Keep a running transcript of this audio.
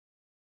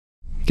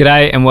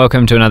G'day and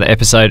welcome to another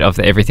episode of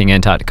the Everything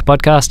Antarctica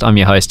podcast. I'm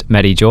your host,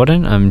 Maddie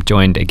Jordan. I'm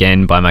joined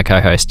again by my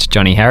co-host,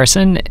 Johnny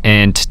Harrison.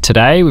 And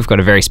today we've got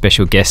a very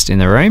special guest in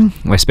the room.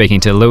 We're speaking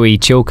to Lewie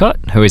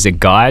Chilcott, who is a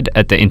guide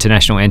at the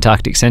International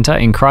Antarctic Centre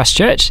in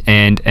Christchurch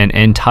and an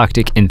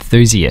Antarctic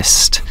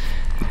enthusiast.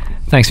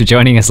 Thanks for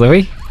joining us,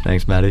 Lewie.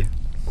 Thanks, Maddie.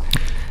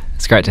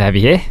 It's great to have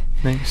you here.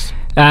 Thanks.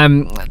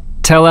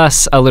 Tell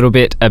us a little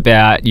bit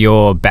about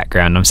your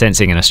background. I'm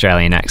sensing an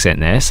Australian accent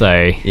there,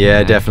 so...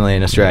 Yeah, definitely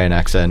an Australian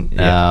accent,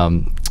 Yeah.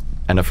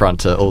 and a front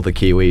to all the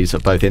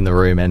Kiwis, both in the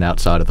room and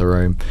outside of the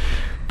room.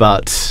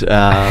 But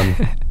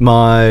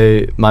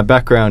my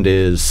background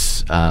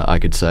is, I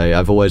could say,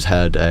 I've always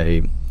had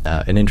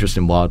an interest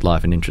in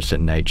wildlife, an interest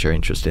in nature,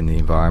 interest in the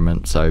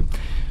environment. So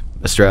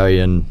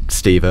Australian,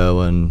 Steve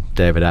Irwin,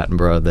 David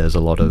Attenborough, there's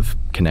a lot of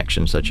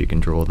connections that you can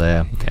draw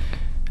there.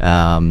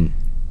 Yeah.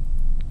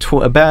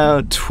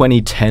 About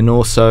 2010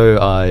 or so,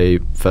 I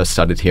first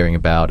started hearing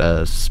about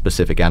a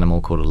specific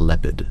animal called a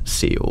leopard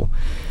seal.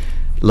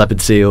 Leopard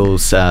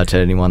seals, to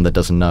anyone that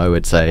doesn't know,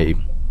 it's a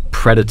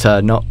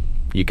predator,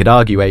 you could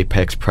argue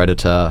apex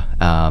predator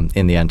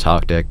in the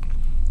Antarctic.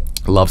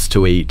 Loves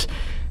to eat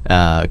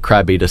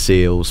crab-eater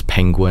seals,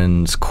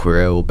 penguins,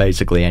 krill,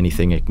 basically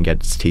anything it can get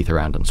its teeth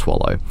around and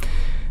swallow.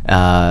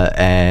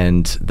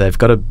 And they've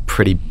got a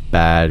pretty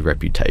bad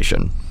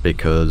reputation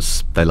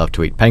because they love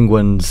to eat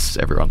penguins.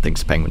 Everyone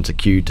thinks penguins are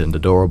cute and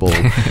adorable.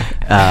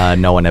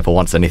 No one ever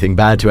wants anything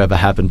bad to ever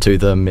happen to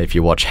them. If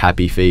you watch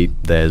Happy Feet,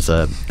 there's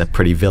a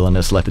pretty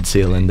villainous leopard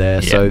seal in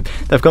there. Yeah. So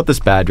they've got this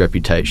bad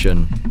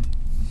reputation.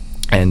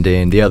 And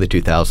in the early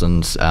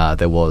 2000s,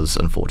 there was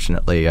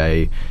unfortunately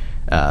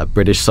a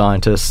British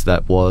scientist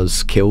that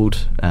was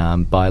killed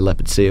by a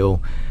leopard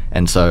seal.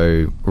 And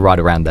so right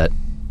around that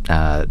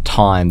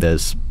time,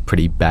 there's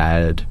pretty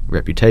bad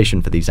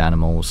reputation for these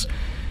animals.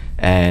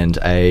 And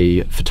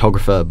a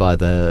photographer by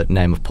the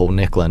name of Paul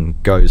Nicklin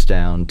goes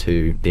down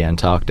to the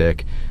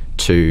Antarctic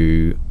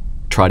to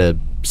try to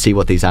see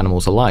what these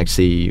animals are like,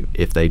 see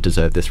if they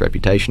deserve this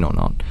reputation or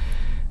not.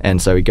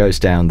 And so he goes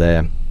down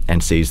there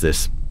and sees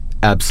this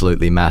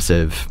absolutely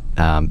massive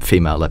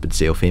female leopard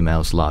seal,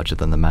 females larger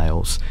than the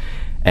males,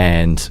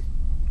 and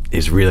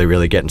is really,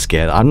 really getting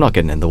scared. I'm not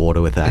getting in the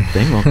water with that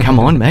thing. Well, come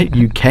on, mate.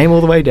 You came all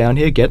the way down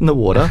here, get in the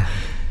water.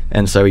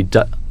 And so he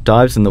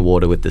dives in the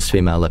water with this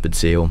female leopard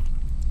seal.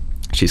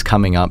 She's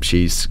coming up.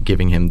 She's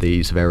giving him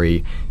these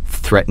very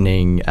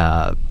threatening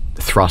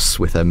thrusts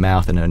with her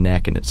mouth and her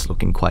neck, and it's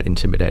looking quite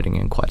intimidating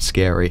and quite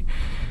scary.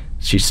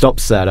 She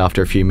stops that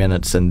after a few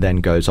minutes and then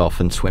goes off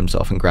and swims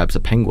off and grabs a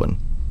penguin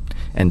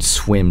and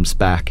swims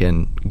back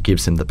and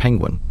gives him the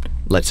penguin.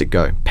 Lets it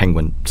go.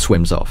 Penguin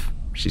swims off.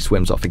 She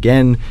swims off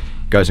again,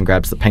 goes and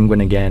grabs the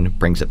penguin again,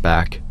 brings it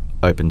back,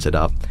 opens it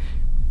up.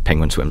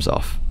 Penguin swims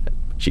off.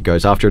 She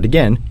goes after it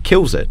again,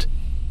 kills it,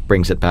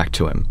 brings it back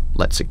to him,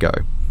 lets it go.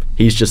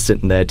 He's just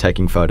sitting there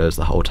taking photos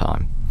the whole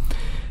time.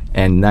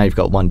 And now you've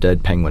got one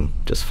dead penguin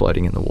just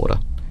floating in the water.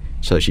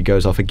 So she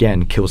goes off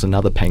again, kills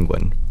another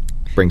penguin,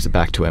 brings it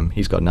back to him.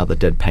 He's got another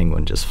dead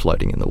penguin just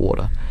floating in the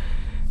water.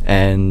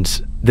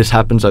 And this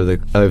happens over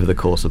the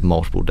course of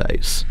multiple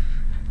days.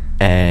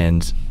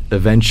 And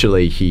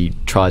eventually he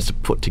tries to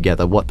put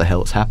together what the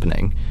hell is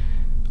happening.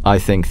 I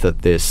think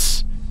that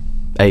this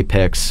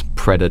apex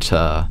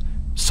predator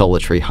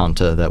solitary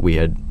hunter that we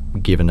had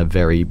given a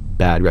very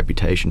bad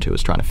reputation to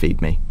was trying to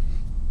feed me.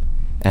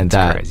 And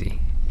That's that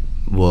crazy.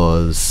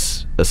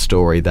 was a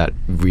story that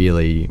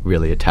really,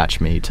 really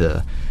attached me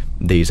to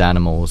these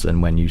animals.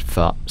 And when you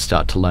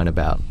start to learn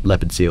about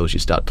leopard seals, you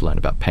start to learn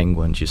about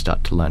penguins, you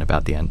start to learn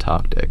about the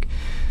Antarctic.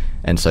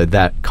 And so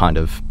that kind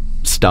of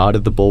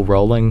started the ball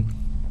rolling.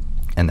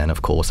 And then,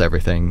 of course,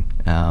 everything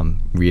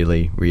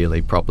really,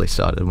 really properly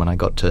started when I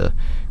got to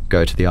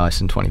go to the ice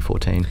in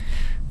 2014.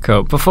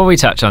 Cool. Before we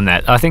touch on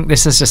that, I think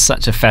this is just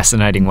such a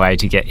fascinating way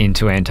to get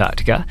into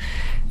Antarctica.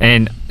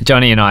 And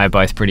Johnny and I are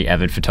both pretty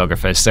avid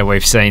photographers, so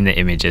we've seen the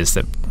images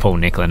that Paul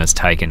Nicklin has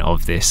taken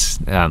of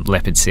this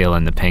leopard seal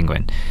and the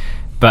penguin.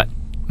 But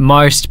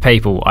most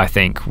people, I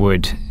think,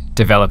 would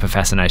develop a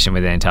fascination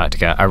with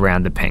Antarctica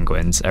around the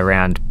penguins,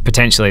 around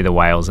potentially the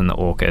whales and the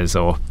orcas,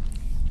 or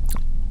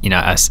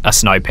a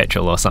snow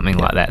petrel or something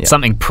like that. Yeah.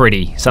 Something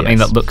pretty, something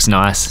Yes. that looks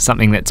nice,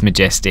 something that's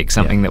majestic,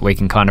 something that we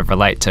can kind of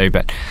relate to.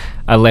 But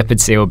a leopard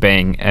seal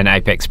being an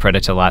apex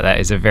predator like that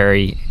is a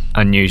very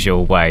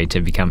unusual way to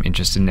become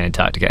interested in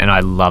Antarctica. And I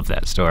love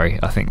that story.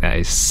 I think that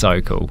is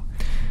so cool.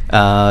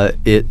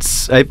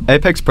 It's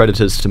apex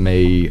predators to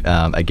me,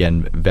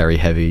 again, very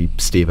heavy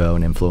Steve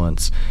Irwin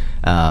influence.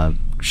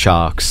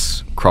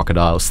 Sharks,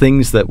 crocodiles,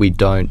 things that we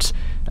don't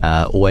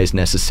always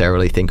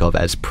necessarily think of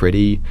as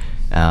pretty.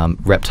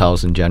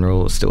 Reptiles in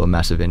general is still a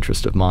massive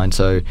interest of mine.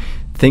 So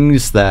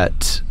things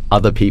that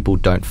other people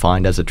don't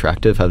find as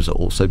attractive has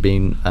also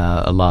been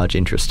a large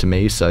interest to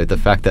me. So the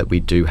fact that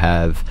we do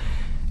have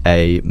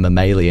a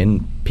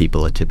mammalian,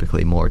 people are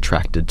typically more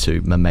attracted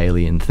to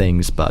mammalian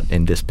things, but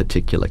in this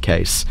particular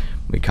case,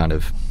 we kind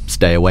of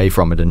stay away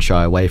from it and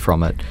shy away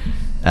from it.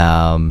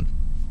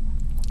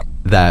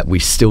 that we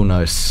still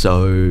know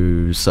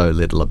so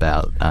little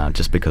about,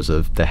 just because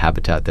of their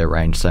habitat, their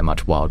range, so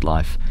much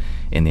wildlife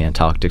in the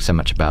Antarctic, so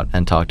much about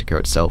Antarctica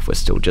itself. We're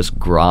still just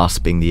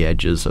grasping the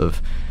edges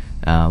of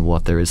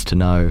what there is to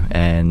know.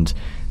 And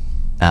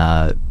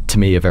to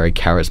me, a very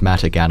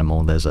charismatic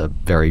animal, there's a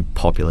very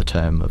popular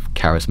term of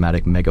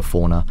charismatic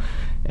megafauna,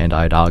 and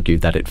I'd argue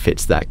that it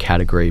fits that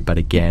category. But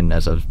again,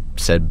 as I've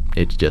said,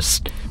 it's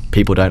just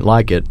people don't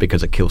like it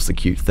because it kills the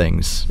cute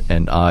things.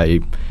 And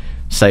I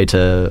say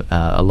to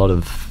a lot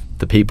of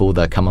the people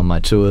that come on my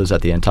tours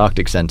at the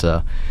Antarctic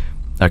Centre,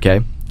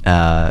 okay,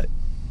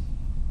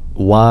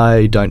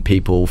 why don't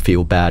people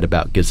feel bad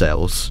about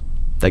gazelles?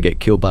 They get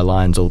killed by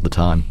lions all the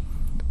time.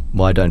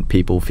 Why don't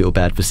people feel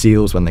bad for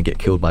seals when they get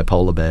killed by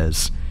polar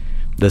bears?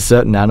 There's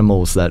certain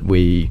animals that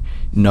we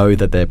know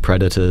that they're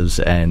predators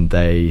and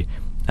they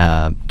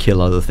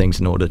kill other things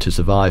in order to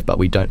survive, but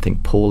we don't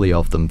think poorly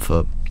of them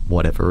for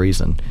whatever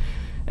reason.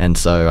 And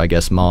so I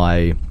guess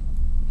my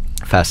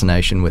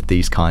fascination with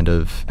these kind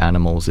of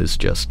animals is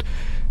just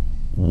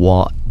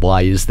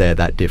why is there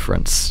that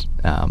difference?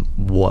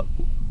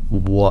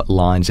 What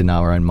lines in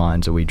our own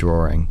minds are we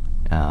drawing?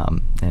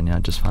 And I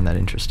just find that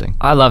interesting.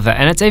 I love that.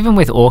 And it's even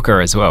with orca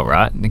as well,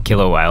 right? The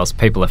killer whales,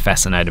 people are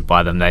fascinated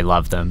by them, they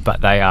love them,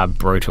 but they are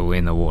brutal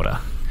in the water.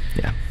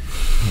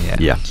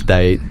 Yeah,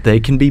 they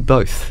can be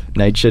both.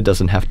 Nature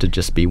doesn't have to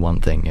just be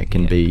one thing. It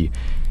can be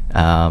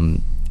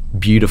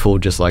beautiful,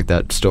 just like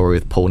that story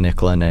with Paul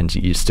Nicklin, and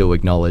you still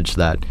acknowledge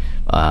that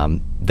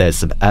there's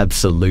some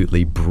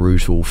absolutely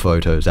brutal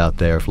photos out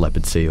there of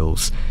leopard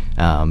seals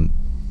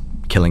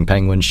killing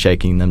penguins,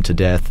 shaking them to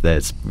death.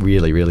 There's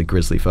really, really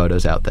grisly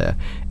photos out there,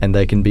 and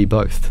they can be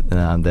both.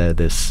 They're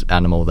this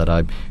animal that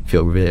I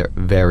feel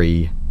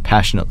very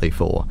passionately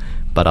for,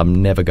 but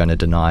I'm never going to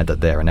deny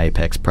that they're an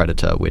apex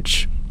predator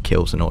which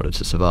kills in order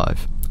to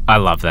survive. I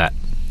love that.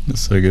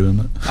 It's so good, isn't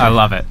it? I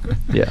love it.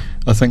 Yeah.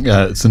 I think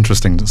it's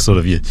interesting to sort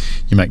of you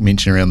make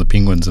mention around the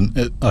penguins,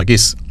 and I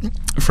guess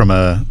from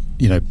a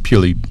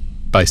purely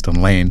based on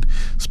land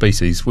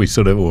species, we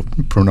sort of, or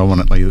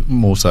predominantly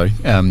more so,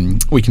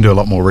 we can do a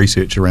lot more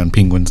research around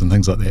penguins and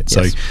things like that.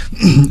 Yes.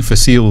 So for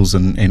seals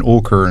and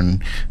orca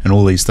and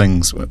all these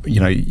things,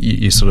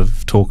 you sort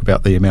of talk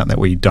about the amount that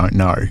we don't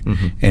know,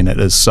 and it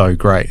is so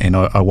great. And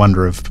I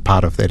wonder if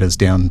part of that is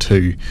down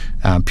to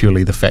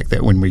purely the fact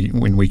that when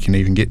we can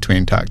even get to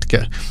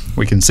Antarctica,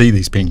 we can see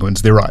these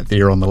penguins. They're right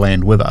there on the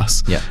land with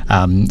us. Yeah.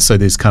 So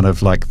there's kind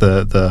of like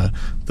the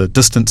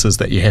distances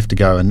that you have to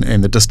go,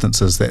 and the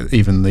distances that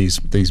even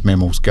these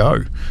mammals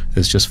go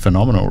is just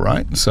phenomenal,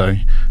 right? So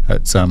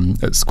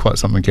it's quite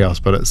something else,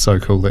 but it's so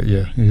cool that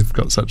you've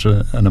got such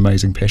an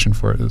amazing passion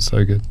for it. It's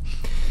so good.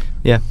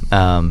 Yeah,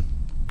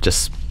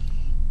 just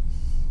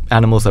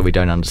animals that we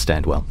don't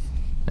understand well,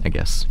 I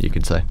guess you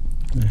could say.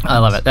 Yeah. I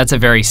love it. That's a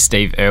very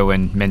Steve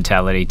Irwin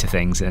mentality to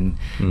things. And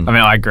I mean,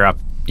 I grew up,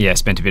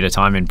 spent a bit of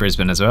time in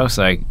Brisbane as well,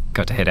 so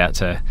got to head out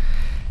to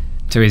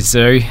his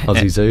zoo.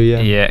 Aussie Zoo,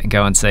 yeah. Yeah,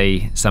 go and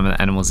see some of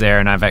the animals there.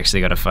 And I've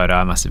actually got a photo,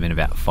 I must have been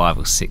about 5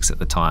 or 6 at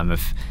the time,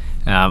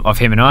 of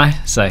him and I.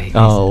 So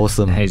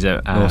awesome. He's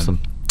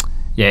awesome.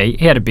 Yeah,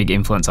 he had a big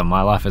influence on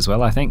my life as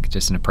well, I think,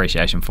 just an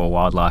appreciation for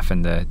wildlife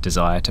and the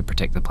desire to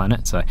protect the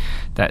planet. So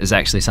that is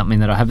actually something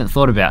that I haven't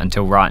thought about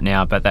until right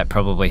now, but that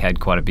probably had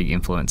quite a big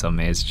influence on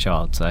me as a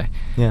child. So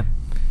yeah.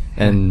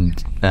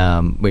 And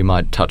we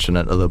might touch on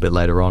it a little bit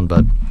later on,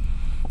 but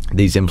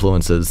these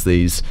influences,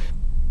 these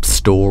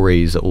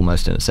stories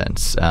almost, in a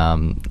sense,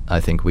 I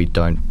think we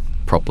don't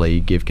properly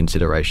give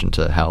consideration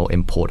to how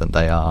important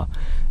they are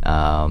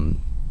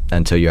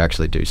until you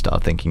actually do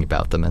start thinking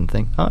about them and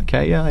think,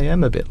 okay, yeah, I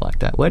am a bit like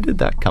that. Where did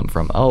that come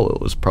from? Oh,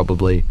 it was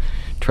probably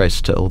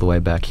traced to all the way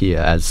back here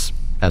as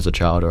a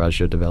child or as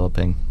you're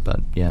developing. But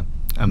yeah.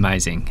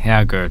 Amazing.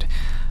 How good.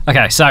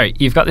 Okay, so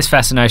you've got this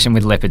fascination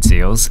with leopard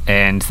seals,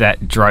 and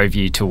that drove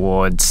you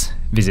towards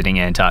visiting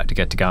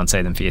Antarctica to go and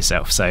see them for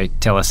yourself. So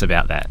tell us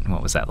about that.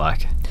 What was that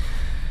like?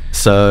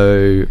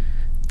 So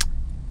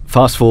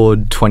fast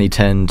forward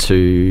 2010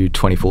 to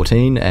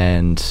 2014,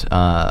 and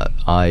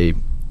I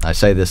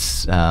say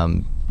this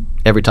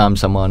every time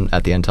someone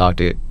at the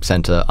Antarctic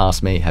Centre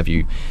asks me, have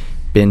you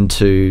been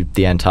to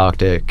the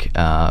Antarctic?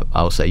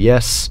 I'll say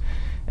yes,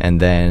 and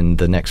then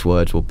the next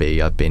words will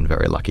be, I've been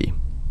very lucky.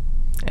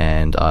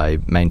 And I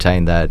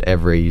maintain that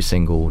every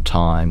single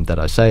time that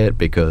I say it,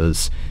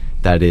 because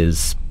that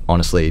is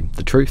honestly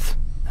the truth.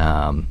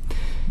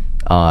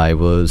 I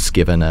was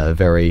given a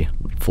very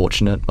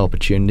fortunate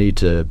opportunity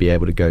to be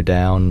able to go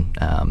down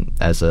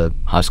as a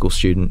high school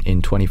student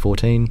in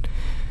 2014,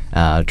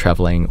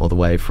 traveling all the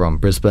way from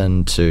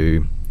Brisbane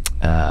to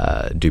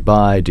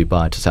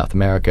Dubai to South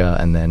America,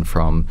 and then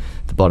from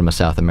the bottom of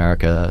South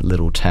America, a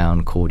little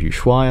town called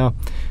Ushuaia,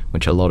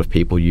 which a lot of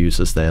people use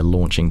as their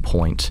launching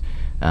point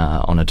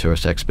on a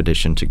tourist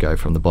expedition to go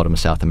from the bottom of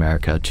South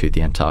America to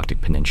the Antarctic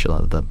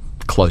Peninsula, the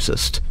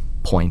closest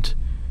point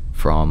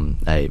from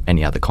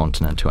any other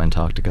continent to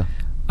Antarctica.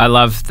 I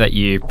love that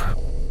you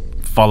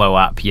follow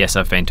up, yes,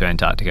 I've been to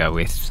Antarctica,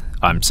 with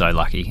I'm so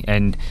lucky.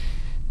 And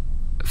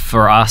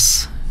for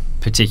us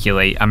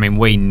particularly, I mean,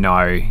 we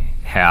know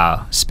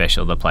how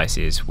special the place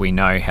is. We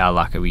know how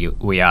lucky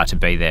we are to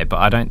be there, but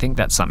I don't think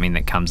that's something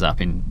that comes up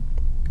in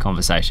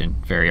conversation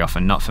very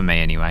often, not for me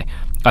anyway.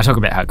 I talk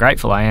about how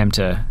grateful I am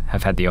to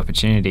have had the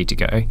opportunity to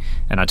go,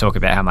 and I talk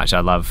about how much I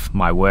love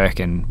my work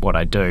and what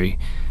I do,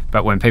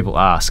 but when people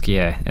ask,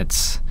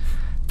 it's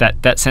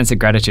that sense of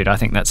gratitude. I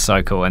think that's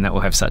so cool, and that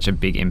will have such a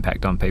big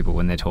impact on people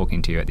when they're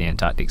talking to you at the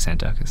Antarctic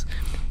Centre, because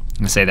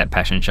you see that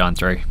passion shine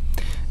through.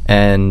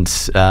 And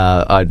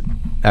I'd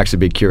actually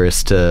be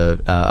curious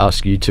to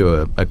ask you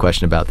two a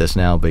question about this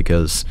now,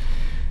 because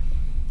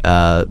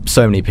so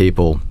many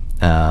people,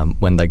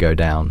 when they go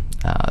down,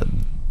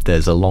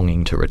 there's a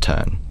longing to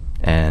return.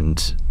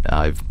 And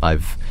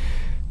I've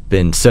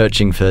been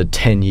searching for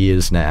 10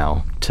 years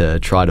now to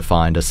try to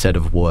find a set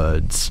of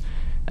words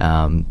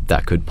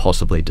that could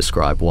possibly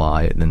describe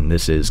why. And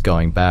this is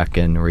going back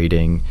and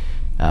reading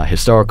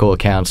historical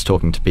accounts,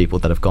 talking to people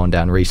that have gone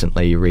down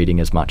recently, reading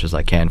as much as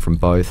I can from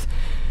both.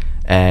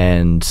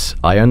 And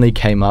I only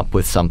came up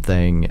with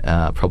something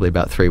probably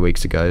about 3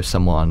 weeks ago.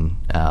 Someone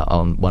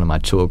on one of my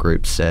tour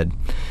groups said,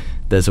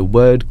 there's a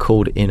word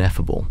called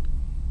ineffable,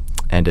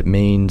 and it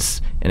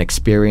means an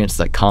experience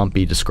that can't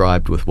be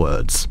described with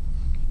words.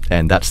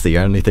 And that's the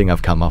only thing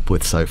I've come up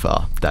with so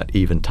far that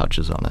even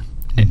touches on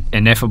it.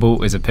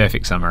 Ineffable is a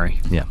perfect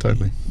summary. Yeah,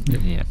 totally.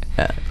 Yeah.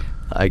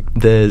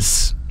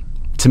 There's,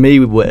 to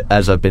me,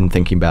 as I've been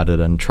thinking about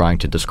it and trying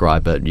to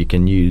describe it, you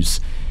can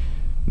use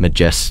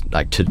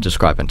to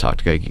describe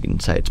Antarctica. You can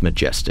say it's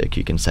majestic,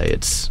 you can say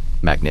it's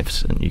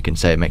magnificent, you can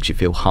say it makes you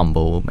feel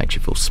humble, makes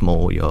you feel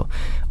small, you're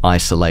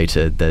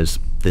isolated.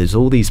 There's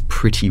all these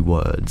pretty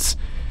words,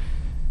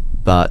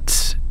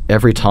 but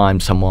every time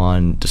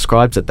someone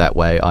describes it that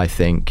way, I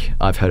think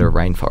I've heard a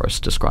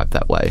rainforest described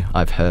that way,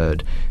 I've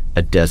heard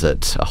a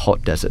desert, a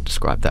hot desert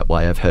described that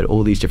way, I've heard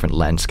all these different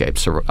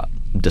landscapes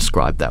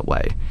described that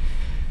way.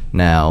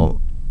 Now,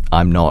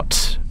 I'm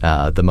not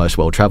the most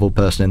well-travelled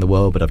person in the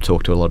world, but I've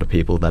talked to a lot of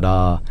people that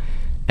are,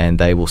 and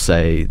they will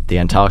say the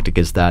Antarctic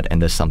is that,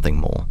 and there's something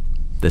more.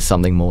 There's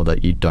something more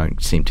that you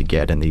don't seem to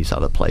get in these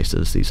other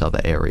places, these other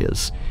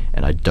areas,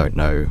 and I don't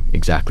know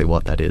exactly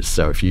what that is.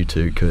 So if you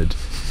two could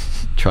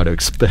try to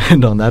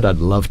expand on that, I'd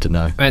love to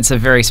know. It's a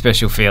very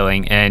special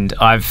feeling, and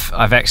I've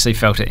actually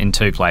felt it in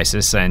two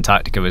places. So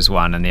Antarctica was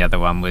one, and the other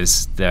one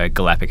was the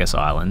Galapagos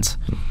Islands.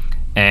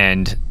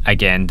 And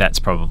again, that's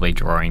probably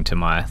drawing to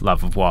my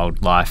love of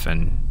wildlife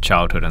and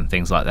childhood and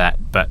things like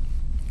that. But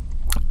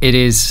it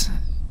is,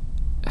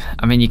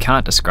 I mean, you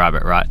can't describe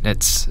it, right?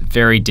 It's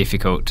very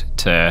difficult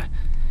to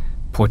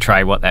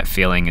portray what that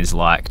feeling is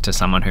like to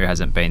someone who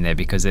hasn't been there,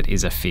 because it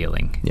is a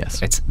feeling.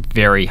 Yes. It's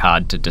very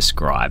hard to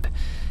describe.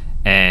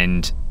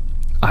 And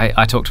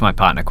I talk to my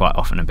partner quite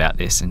often about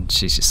this, and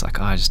she's just like,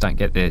 I don't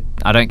get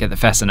the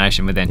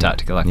fascination with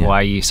Antarctica. Like, why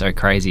are you so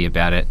crazy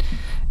about it?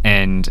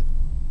 And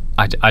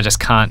I just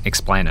can't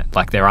explain it.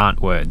 Like, there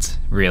aren't words,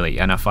 really,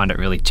 and I find it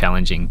really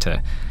challenging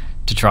to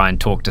try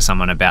and talk to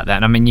someone about that.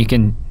 And I mean, you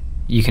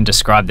can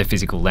describe the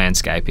physical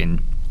landscape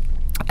in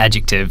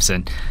adjectives,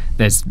 and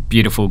there's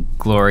beautiful,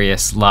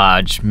 glorious,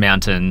 large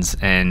mountains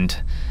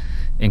and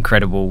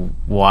incredible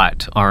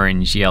white,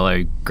 orange,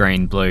 yellow,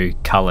 green, blue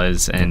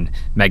colours and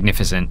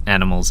magnificent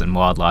animals and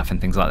wildlife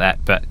and things like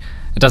that. But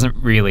it doesn't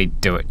really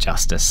do it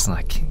justice.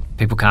 Like,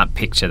 people can't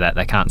picture that.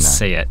 They can't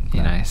see it,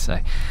 you know. So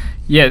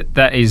yeah,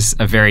 that is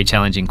a very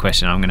challenging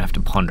question. I'm going to have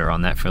to ponder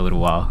on that for a little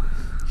while.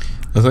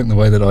 I think the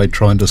way that I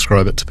try and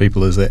describe it to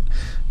people is that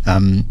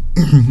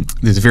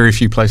there's very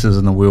few places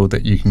in the world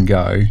that you can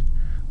go,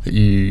 that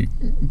you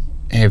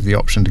have the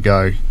option to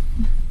go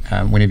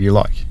whenever you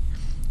like.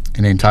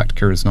 And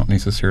Antarctica is not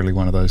necessarily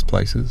one of those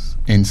places.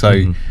 And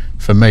so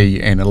for me,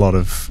 and a lot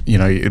of,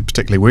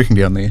 particularly working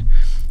down there,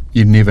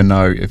 you never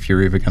know if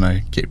you're ever going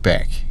to get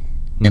back.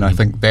 And I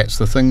think that's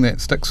the thing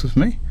that sticks with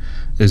me,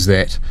 is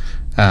that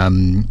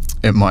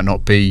it might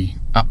not be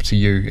up to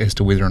you as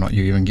to whether or not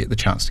you even get the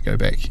chance to go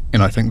back.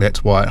 And I think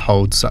that's why it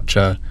holds such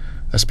a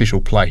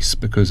special place,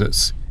 because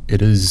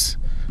it is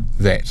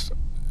that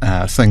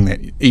thing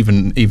that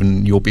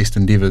even your best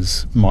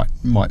endeavours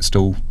might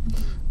still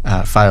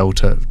fail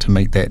to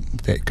meet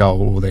that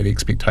goal or that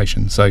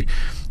expectation. So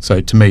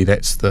to me,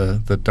 that's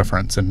the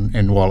difference.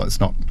 And while it's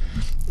not,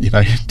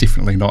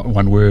 definitely not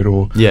one word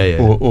or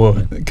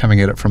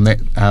coming at it from that,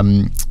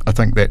 I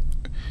think that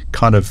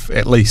kind of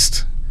at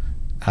least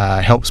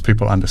helps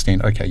people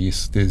understand. Okay,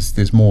 yes,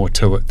 there's more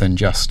to it than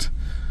just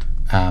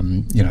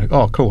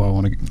oh, cool,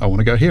 I want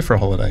to go here for a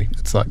holiday.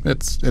 It's like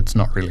it's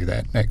not really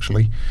that,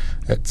 actually.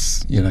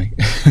 It's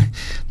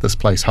this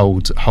place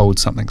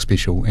holds something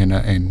special and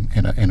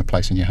a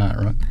place in your heart,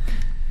 right?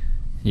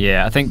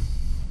 Yeah, I think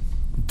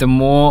the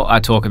more I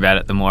talk about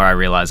it, the more I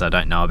realise I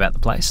don't know about the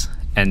place,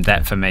 and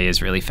that for me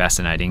is really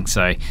fascinating.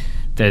 So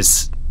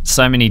there's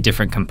so many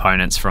different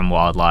components, from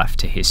wildlife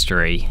to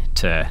history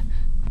to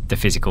the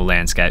physical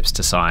landscapes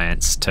to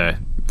science to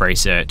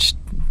research,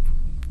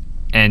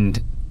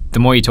 and the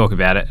more you talk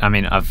about it, I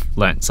mean, I've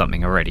learnt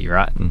something already,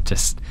 right?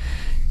 Just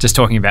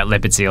talking about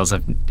leopard seals,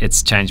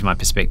 it's changed my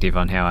perspective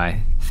on how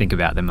I think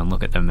about them and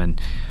look at them. And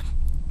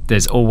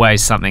there's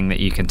always something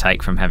that you can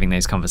take from having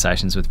these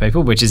conversations with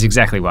people, which is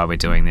exactly why we're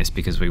doing this,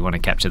 because we want to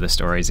capture the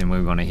stories and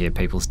we want to hear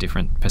people's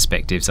different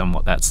perspectives on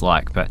what that's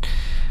like. But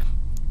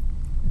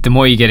the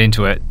more you get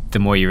into it, the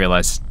more you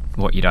realise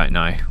what you don't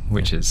know,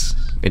 which is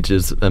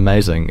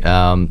amazing.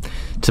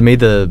 To me,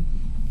 the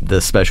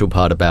special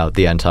part about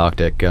the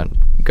Antarctic,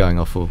 going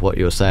off of what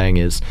you were saying,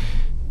 is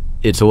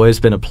it's always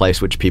been a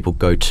place which people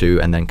go to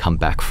and then come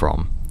back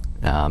from.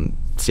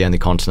 It's the only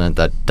continent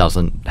that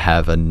doesn't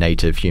have a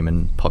native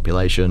human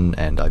population,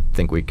 and I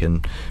think we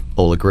can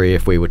all agree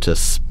if we were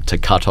to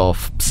cut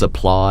off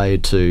supply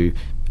to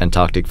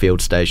Antarctic field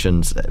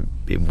stations,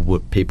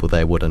 people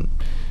there wouldn't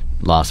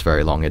last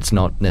very long. It's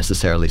not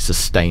necessarily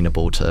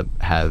sustainable to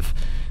have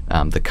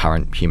the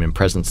current human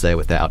presence there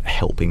without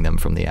helping them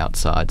from the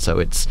outside. So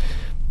it's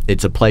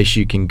a place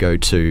you can go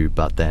to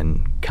but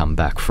then come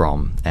back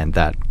from, and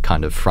that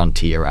kind of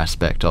frontier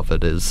aspect of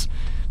it is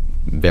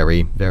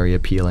very, very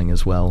appealing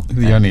as well.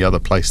 The only other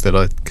place that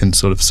I can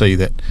sort of see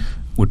that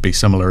would be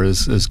similar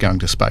is going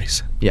to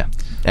space. Yeah,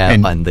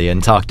 and the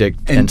Antarctic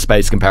and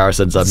space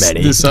comparisons are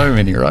many. There's so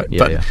many, right?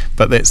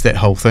 But that's that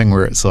whole thing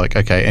where it's like,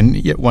 okay, and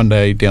yet one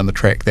day down the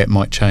track that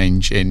might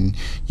change, and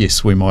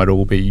yes, we might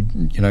all be,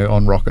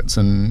 on rockets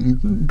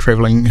and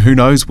travelling who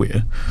knows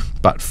where.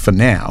 But for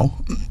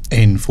now,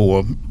 and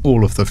for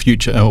all of the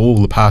future,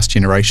 all the past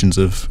generations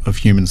of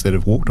humans that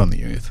have walked on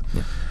the Earth,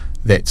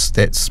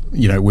 that's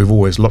we've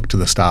always looked to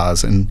the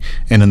stars, and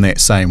in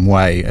that same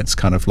way, it's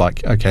kind of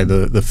like, okay,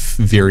 the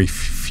very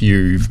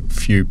few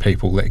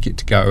people that get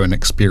to go and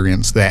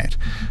experience that.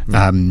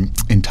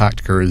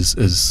 Antarctica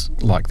is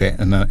like that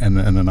in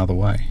another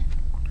way.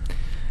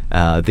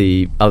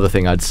 The other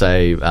thing I'd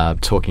say,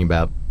 talking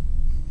about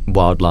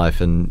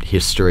wildlife and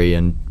history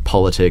and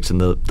politics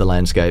and the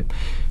landscape,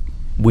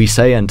 we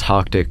say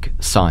Antarctic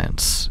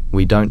science.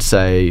 We don't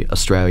say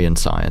Australian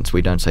science.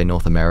 We don't say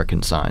North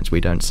American science. We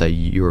don't say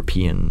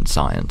European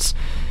science.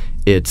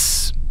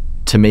 It's,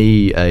 to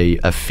me,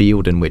 a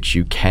field in which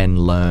you can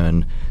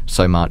learn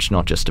so much,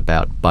 not just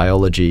about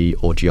biology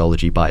or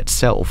geology by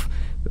itself.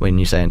 When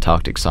you say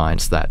Antarctic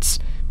science, that's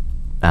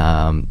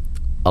a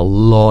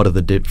lot of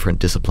the different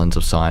disciplines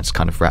of science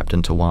kind of wrapped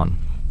into one.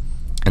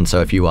 And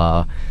so if you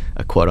are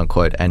a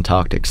quote-unquote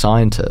Antarctic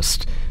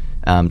scientist,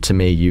 to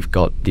me, you've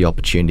got the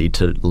opportunity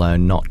to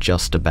learn not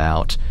just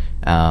about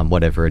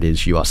whatever it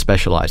is you are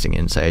specialising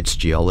in, say it's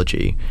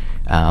geology,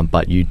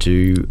 but you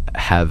do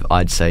have,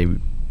 I'd say,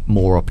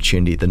 more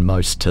opportunity than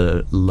most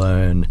to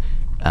learn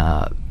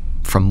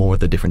from more of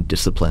the different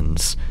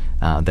disciplines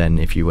than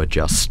if you were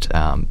just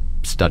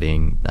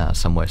studying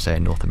somewhere, say,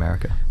 in North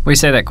America. We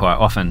say that quite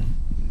often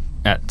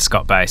at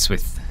Scott Base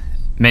with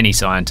many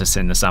scientists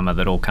in the summer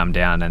that all come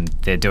down and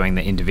they're doing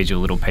the individual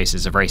little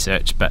pieces of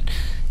research, but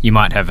you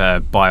might have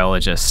a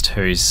biologist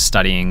who's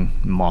studying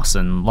moss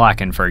and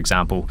lichen, for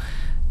example,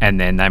 and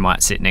then they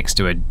might sit next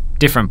to a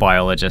different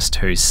biologist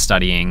who's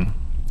studying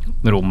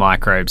little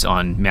microbes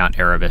on Mount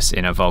Erebus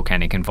in a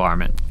volcanic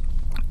environment.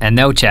 And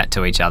they'll chat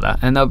to each other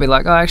and they'll be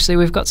like, oh, actually,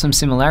 we've got some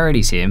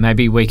similarities here.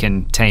 Maybe we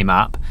can team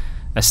up,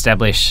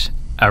 establish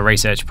a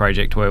research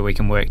project where we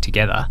can work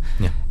together.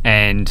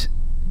 And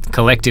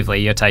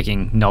collectively you're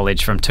taking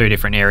knowledge from two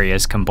different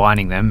areas,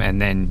 combining them,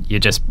 and then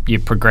you're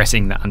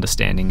progressing the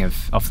understanding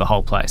of the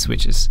whole place,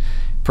 which is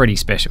pretty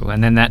special.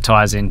 And then that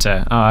ties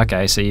into, oh,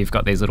 okay, so you've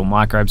got these little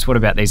microbes, what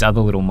about these other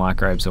little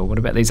microbes, or what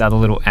about these other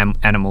little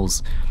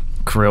animals,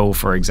 krill,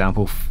 for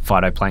example,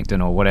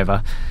 phytoplankton or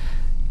whatever,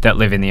 that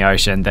live in the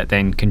ocean, that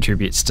then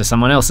contributes to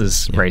someone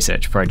else's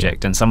research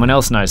project, and someone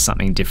else knows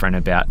something different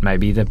about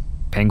maybe the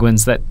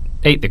penguins that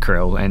eat the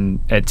krill. And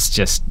it's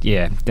just,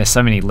 there's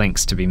so many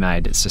links to be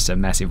made. It's just a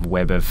massive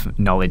web of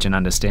knowledge and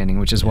understanding,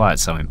 which is why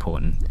it's so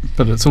important.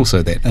 But it's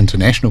also that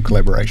international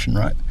collaboration,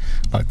 right?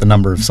 Like the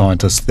number of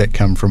scientists that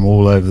come from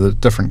all over the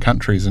different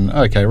countries, and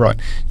okay, right,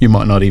 you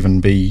might not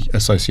even be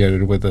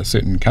associated with a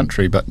certain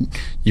country, but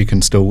you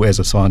can still, as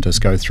a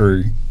scientist, go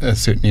through a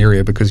certain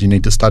area because you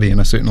need to study in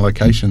a certain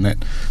location that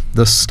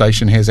this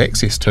station has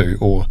access to,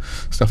 or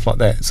stuff like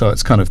that. So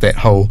it's kind of that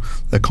whole,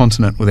 the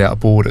continent without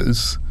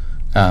borders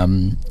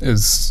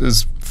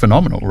is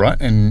phenomenal, right?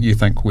 And you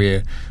think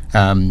we're,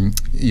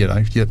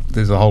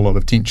 there's a whole lot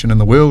of tension in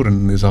the world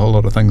and there's a whole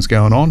lot of things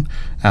going on.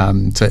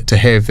 To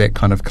have that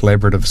kind of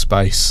collaborative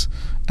space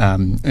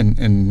on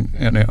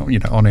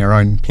our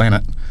own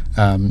planet,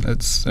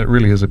 it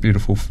really is a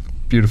beautiful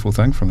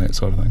thing from that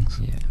side of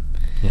things.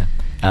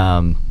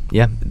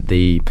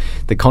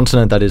 The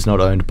continent that is not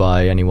owned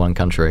by any one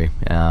country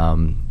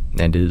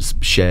and is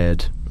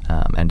shared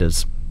and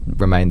has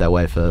remained that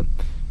way for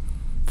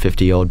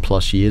 50 odd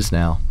plus years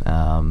now.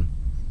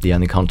 The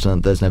only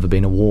continent there's never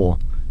been a war.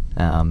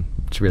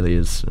 It really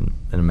is an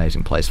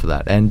amazing place for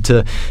that. And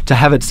to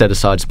have it set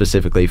aside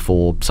specifically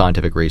for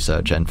scientific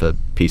research and for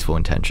peaceful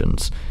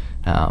intentions,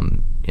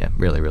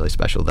 really, really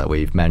special that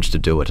we've managed to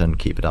do it and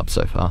keep it up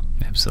so far.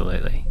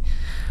 Absolutely.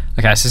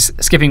 Okay, so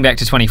skipping back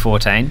to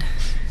 2014.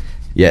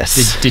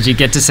 Yes. Did you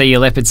get to see your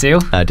leopard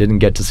seal? I didn't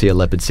get to see a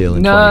leopard seal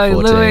in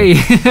 2014. No,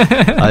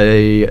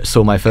 Lewie. I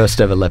saw my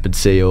first ever leopard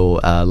seal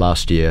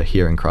last year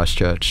here in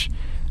Christchurch.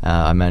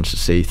 I managed to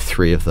see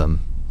 3 of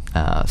them.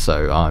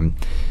 So I'm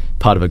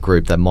part of a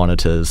group that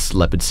monitors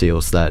leopard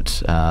seals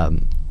that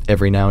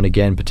every now and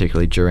again,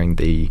 particularly during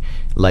the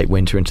late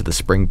winter into the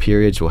spring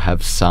periods, we'll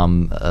have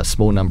a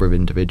small number of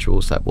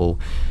individuals that will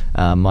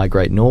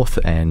migrate north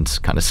and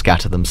kind of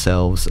scatter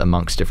themselves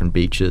amongst different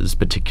beaches,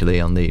 particularly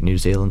on the New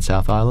Zealand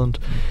South Island.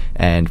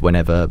 And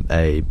whenever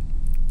a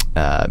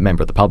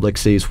member of the public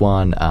sees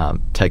one,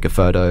 take a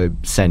photo,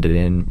 send it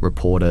in,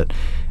 report it,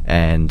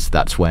 and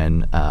that's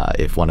when,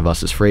 if one of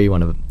us is free,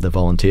 one of the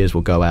volunteers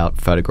will go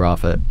out,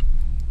 photograph it,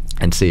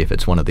 and see if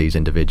it's one of these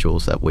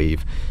individuals that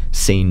we've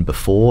seen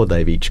before.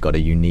 They've each got a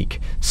unique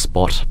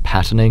spot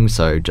patterning,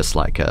 so just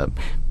like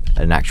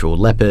an actual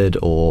leopard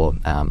or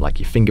like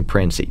your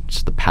fingerprints,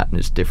 the pattern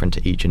is different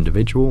to each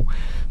individual.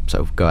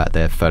 So go out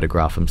there,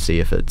 photograph them, see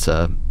if it's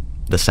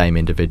the same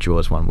individual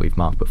as one we've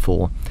marked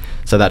before.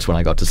 So that's when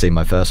I got to see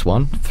my first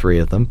one, 3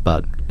 of them,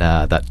 but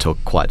that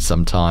took quite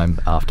some time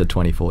after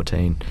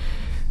 2014.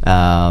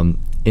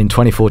 In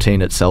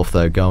 2014 itself,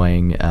 though,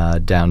 going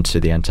down to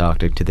the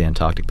Antarctic, to the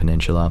Antarctic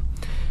Peninsula,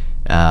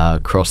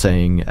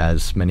 crossing,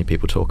 as many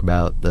people talk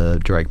about, the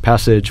Drake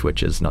Passage,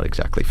 which is not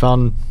exactly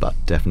fun, but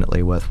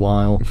definitely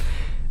worthwhile.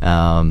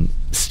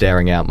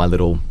 Staring out my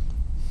little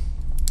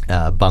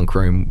bunk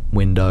room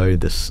window,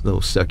 this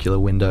little circular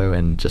window,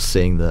 and just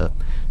seeing the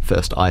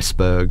first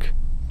iceberg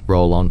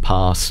roll on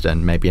past,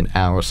 and maybe an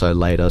hour or so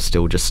later,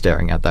 still just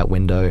staring out that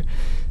window,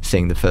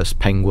 seeing the first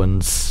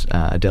penguins,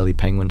 Adelie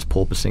penguins,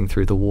 porpoising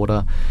through the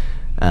water,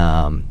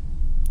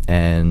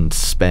 and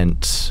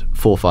spent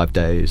 4 or 5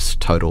 days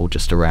total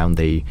just around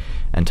the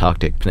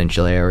Antarctic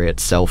Peninsula area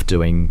itself,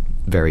 doing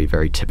very,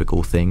 very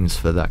typical things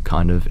for that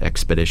kind of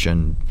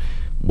expedition: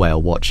 whale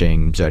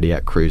watching,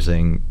 zodiac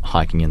cruising,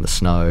 hiking in the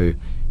snow,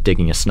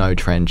 digging a snow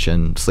trench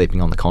and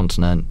sleeping on the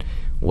continent,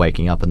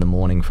 waking up in the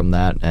morning from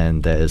that,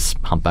 and there's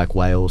humpback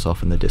whales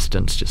off in the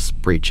distance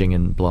just breaching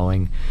and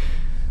blowing.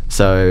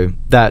 So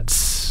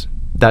that's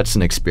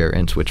an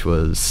experience which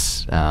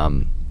was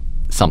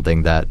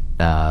something that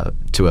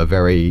to a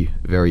very,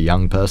 very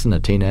young person, a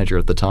teenager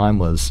at the time,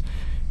 was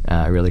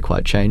really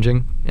quite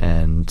changing.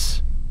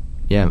 And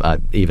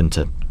even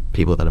to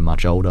people that are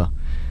much older,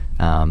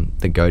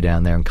 that go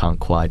down there and can't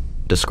quite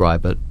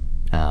describe it.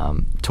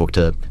 Talk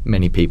to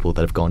many people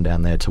that have gone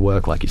down there to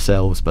work like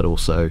yourselves, but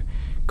also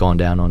gone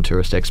down on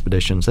tourist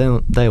expeditions.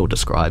 They all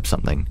describe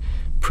something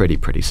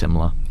pretty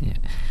similar. Yeah.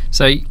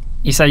 So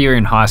you say you were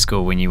in high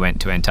school when you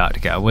went to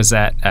Antarctica. Was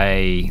that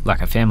a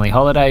family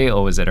holiday,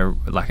 or was it a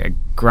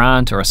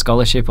grant or a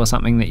scholarship or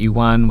something that you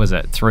won? Was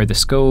it through the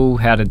school?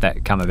 How did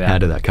that come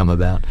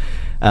about?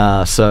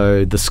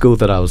 So the school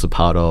that I was a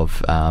part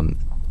of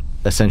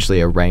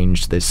essentially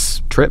arranged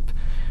this trip,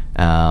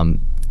 and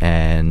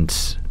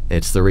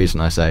it's the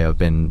reason I say I've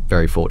been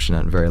very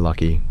fortunate and very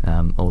lucky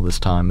all this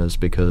time, is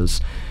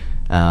because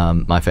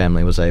my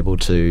family was able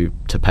to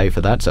pay for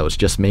that. So it was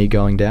just me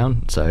going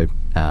down. So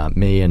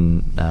me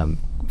and a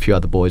few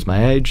other boys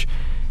my age,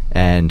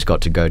 and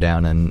got to go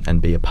down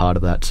and be a part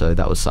of that. So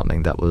that was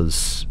something that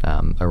was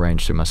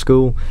arranged through my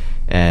school,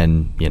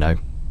 and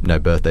no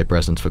birthday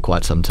presents for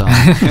quite some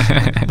time,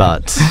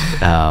 but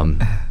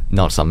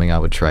not something I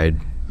would trade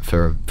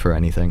for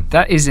anything.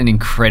 That is an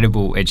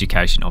incredible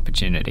education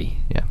opportunity.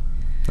 Yeah,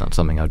 not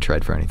something I would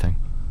trade for anything.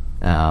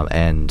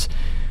 And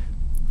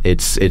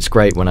it's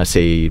great when I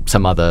see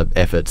some other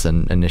efforts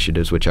and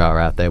initiatives which are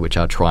out there, which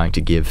are trying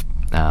to give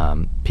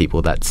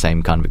people that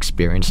same kind of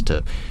experience,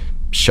 to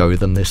show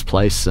them this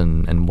place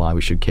and why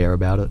we should care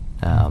about it.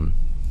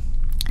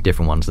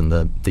 Different ones in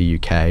the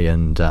UK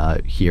and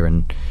here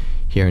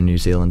in New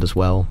Zealand as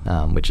well,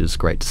 which is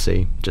great to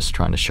see. Just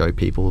trying to show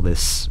people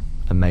this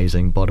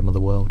amazing bottom of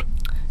the world.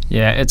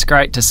 Yeah, it's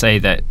great to see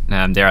that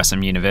there are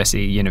some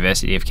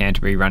University of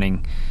Canterbury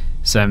running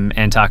some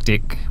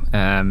Antarctic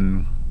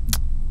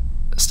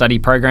study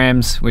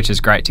programs, which is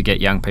great to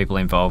get young people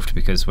involved,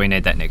 because we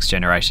need that next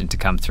generation to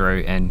come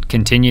through and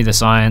continue the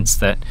science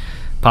that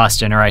past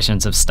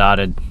generations have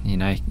started,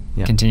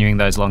 continuing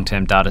those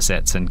long-term data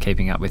sets and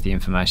keeping up with the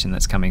information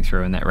that's coming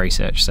through in that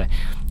research. So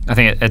I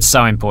think it's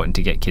so important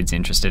to get kids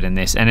interested in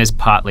this, and is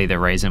partly the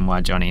reason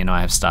why Johnny and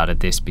I have started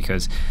this,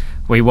 because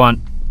we want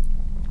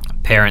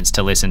parents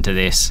to listen to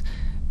this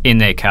in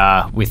their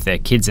car with their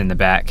kids in the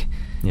back.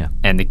 Yeah.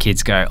 And the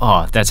kids go,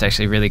 oh, that's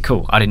actually really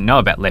cool. I didn't know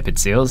about leopard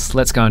seals.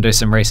 Let's go and do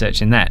some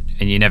research in that.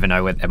 And you never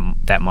know where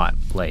that might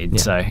lead. Yeah.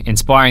 So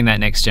inspiring that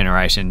next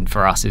generation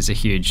for us is a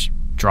huge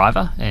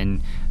driver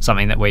and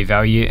something that we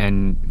value.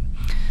 And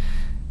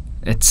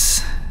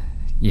it's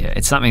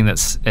something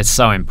it's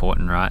so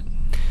important, right?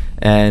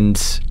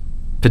 And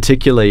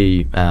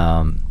particularly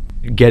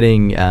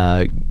getting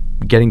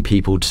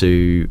people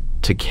to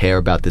care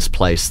about this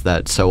place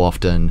that so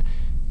often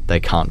they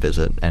can't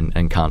visit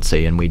and can't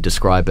see. And we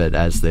describe it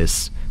as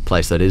this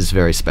place that is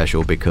very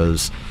special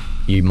because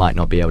you might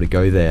not be able to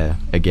go there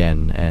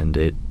again, and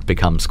it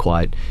becomes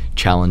quite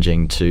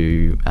challenging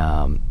to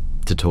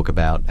talk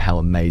about how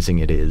amazing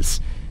it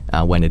is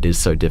when it is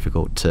so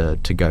difficult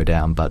to go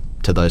down. But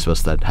to those of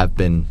us that have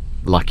been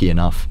lucky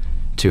enough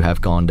to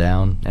have gone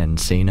down and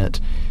seen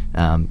it,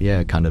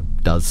 it kind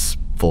of does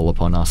fall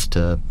upon us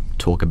to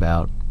talk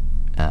about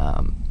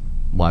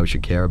why we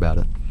should care about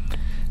it.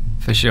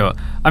 For sure.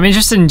 I'm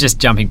interested in just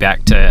jumping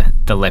back to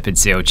the leopard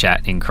seal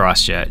chat in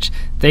Christchurch.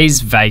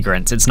 These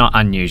vagrants, it's not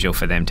unusual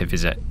for them to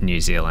visit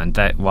New Zealand.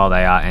 While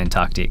they are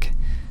Antarctic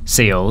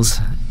seals,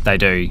 they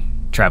do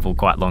travel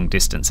quite long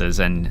distances,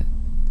 and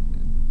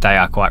they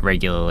are quite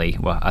regularly,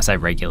 well, I say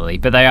regularly,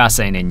 but they are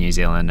seen in New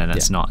Zealand, and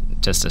it's not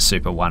just a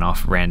super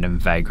one-off random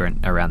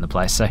vagrant around the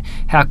place. So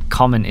how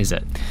common is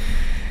it?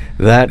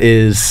 That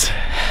is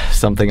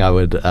something I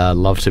would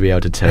love to be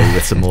able to tell you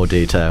with some more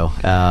detail.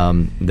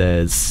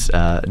 There's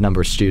a number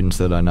of students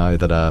that I know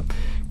that are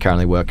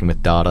currently working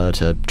with data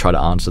to try to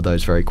answer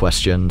those very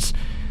questions.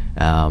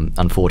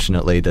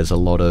 Unfortunately, there's a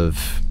lot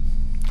of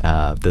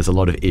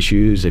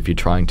issues if you're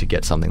trying to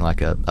get something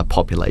like a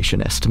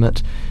population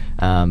estimate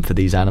for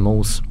these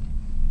animals.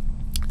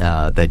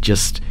 They're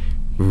just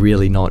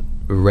really not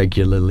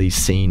regularly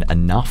seen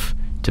enough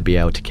to be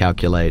able to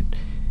calculate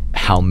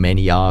how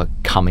many are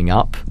coming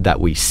up that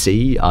we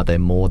see. Are there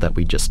more that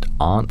we just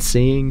aren't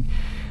seeing?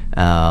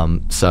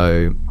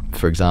 So,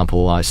 for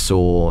example, I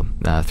saw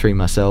 3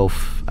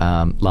 myself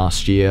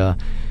last year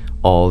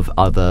of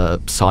other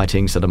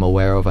sightings that I'm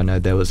aware of. I know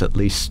there was at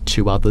least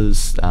 2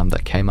 others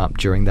that came up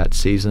during that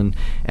season,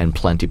 and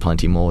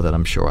plenty more that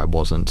I'm sure I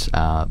wasn't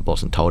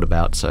told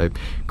about. So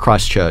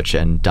Christchurch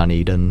and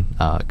Dunedin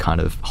are kind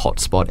of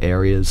hotspot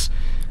areas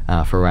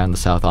for around the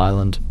South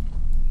Island.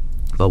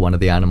 But one of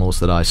the animals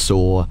that I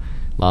saw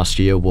last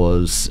year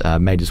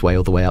made his way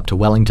all the way up to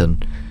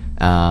Wellington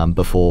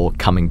before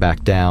coming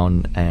back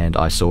down, and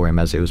I saw him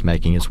as he was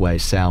making his way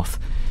south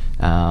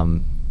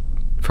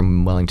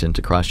from Wellington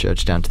to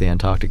Christchurch down to the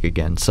Antarctic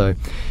again. So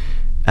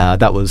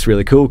that was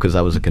really cool, because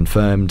that was a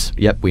confirmed,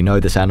 yep, we know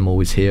this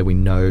animal is here. We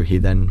know he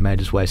then made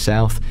his way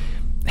south.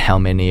 How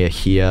many are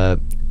here?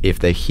 If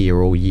they're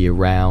here all year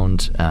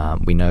round,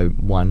 we know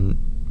one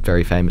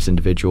very famous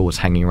individual was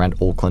hanging around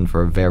Auckland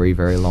for a very,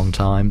 very long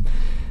time.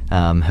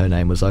 Her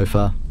name was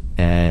Ophir,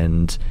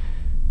 and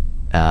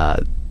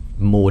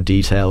more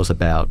details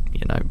about,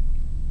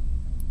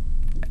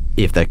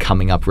 if they're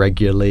coming up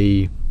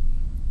regularly,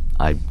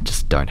 I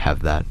just don't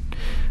have that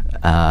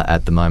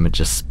at the moment,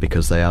 just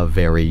because they are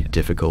very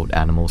difficult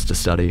animals to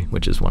study,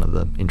 which is one of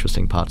the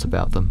interesting parts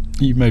about them.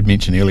 You made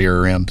mention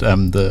earlier around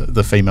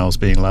the females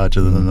being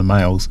larger than the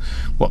males.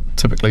 What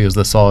typically is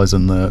the size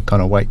and the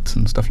kind of weights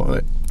and stuff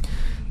like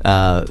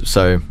that?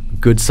 So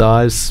good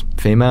size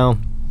female,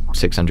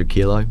 600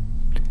 kilo.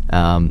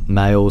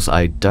 Males,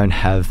 I don't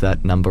have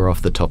that number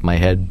off the top of my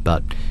head,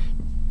 but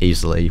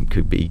easily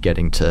could be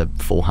getting to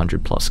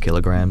 400 plus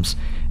kilograms,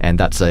 and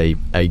that's a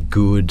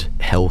good,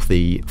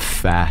 healthy,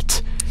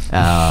 fat.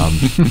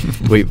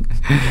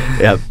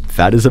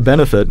 Fat is a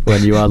benefit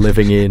when you are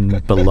living in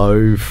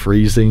below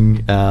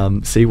freezing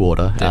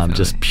seawater,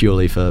 just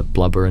purely for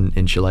blubber and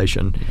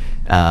insulation,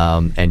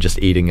 and just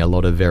eating a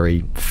lot of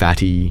very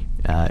fatty,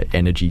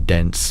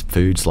 energy-dense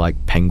foods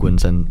like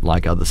penguins and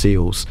like other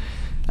seals.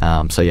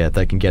 So yeah,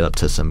 they can get up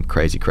to some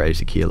crazy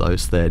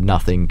kilos. They're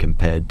nothing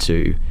compared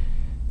to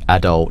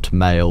adult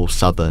male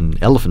southern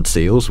elephant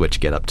seals, which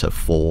get up to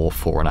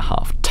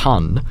 4.5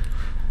 ton,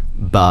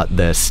 but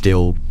they're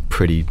still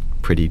pretty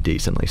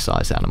decently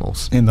sized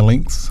animals. And the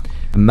lengths?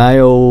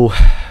 Male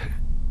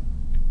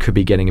could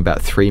be getting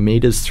about 3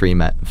 meters,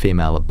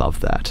 female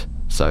above that.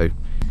 So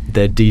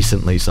they're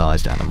decently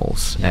sized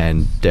animals,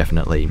 and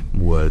definitely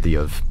worthy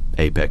of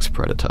apex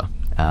predator.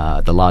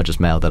 The largest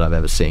male that I've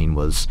ever seen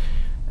was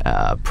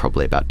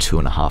probably about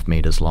 2.5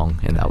 meters long,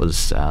 and that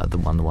was the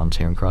ones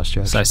here in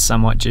Christchurch. So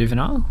somewhat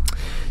juvenile?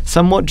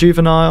 Somewhat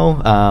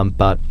juvenile,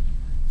 but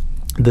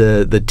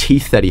the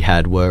teeth that he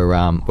had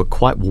were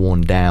quite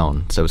worn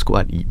down, so it was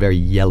quite very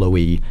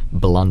yellowy,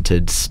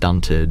 blunted,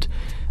 stunted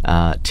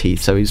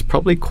teeth. So he's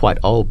probably quite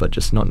old, but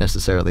just not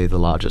necessarily the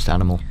largest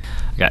animal.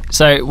 Okay,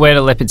 so where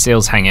do leopard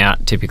seals hang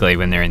out typically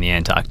when they're in the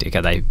Antarctic?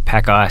 Are they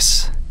pack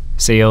ice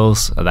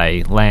seals? Are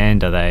they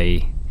land? Are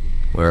they...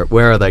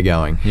 Where are they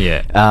going?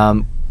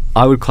 Yeah.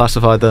 I would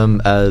classify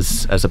them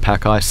as a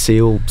pack ice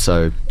seal.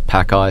 So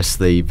pack ice,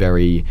 the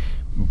very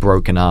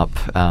broken up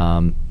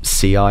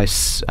sea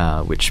ice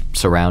which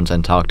surrounds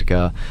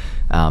Antarctica,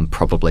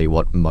 probably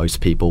what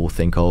most people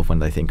think of when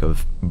they think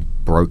of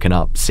broken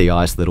up sea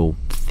ice, little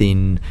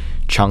thin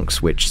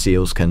chunks which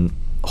seals can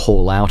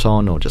haul out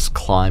on or just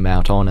climb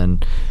out on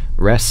and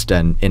rest,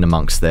 and in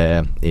amongst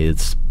there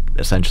is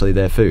essentially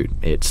their food.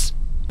 It's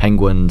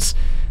penguins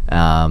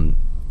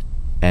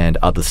and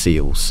other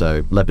seals.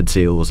 So leopard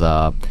seals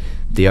are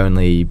the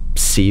only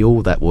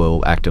seal that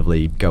will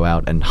actively go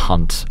out and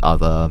hunt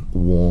other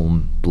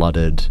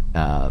warm-blooded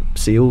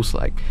seals,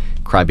 like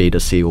crab-eater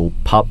seal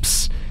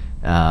pups,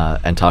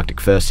 Antarctic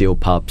fur seal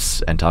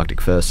pups,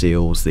 Antarctic fur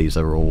seals. These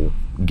are all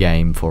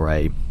game for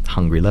a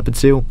hungry leopard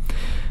seal.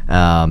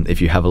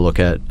 If you have a look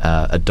at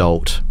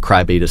adult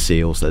crab-eater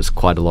seals, there's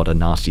quite a lot of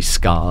nasty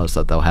scars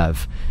that they'll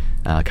have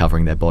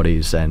covering their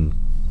bodies, and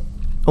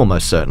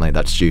almost certainly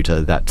that's due to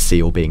that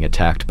seal being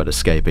attacked but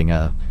escaping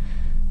a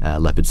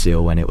leopard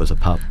seal when it was a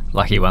pup.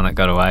 Lucky one that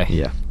got away.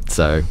 Yeah.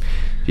 So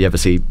you ever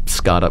see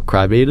scarred up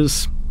crab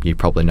eaters, you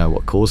probably know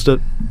what caused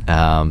it.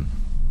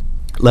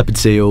 Leopard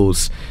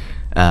seals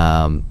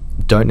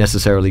don't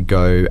necessarily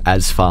go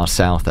as far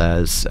south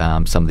as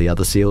some of the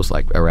other seals,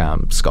 like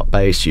around Scott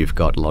Base. You've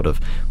got a lot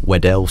of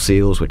Weddell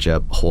seals, which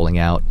are hauling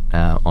out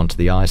onto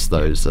the ice.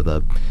 Those are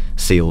the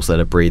seals that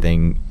are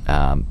breathing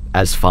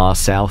as far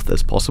south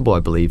as possible. I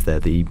believe they're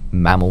the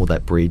mammal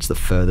that breeds the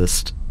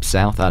furthest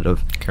south out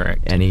of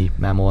any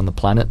mammal on the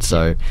planet.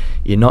 So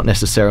you're not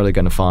necessarily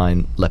going to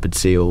find leopard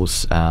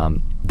seals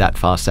that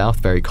far south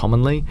very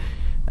commonly.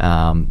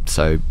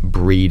 So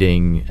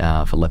breeding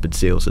for leopard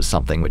seals is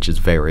something which is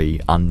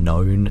very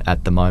unknown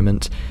at the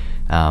moment.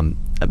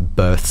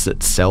 Births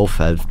itself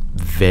have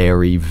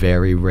very,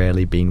 very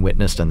rarely been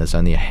witnessed, and there's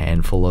only a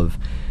handful of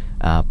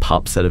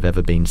pups that have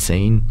ever been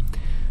seen.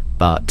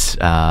 But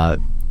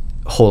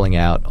hauling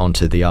out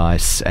onto the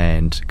ice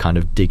and kind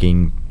of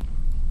digging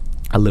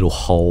a little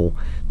hole,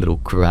 little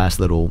crevasse,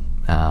 little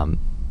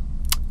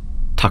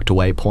tucked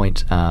away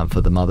point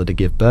for the mother to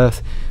give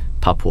birth.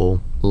 Pup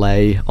will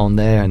lay on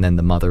there, and then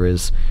the mother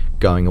is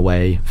going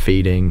away,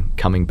 feeding,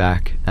 coming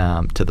back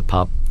to the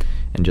pup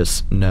and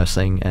just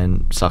nursing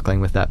and suckling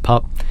with that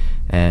pup.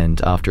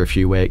 And after a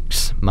few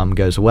weeks, mum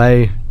goes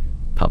away,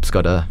 pup's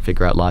got to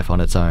figure out life on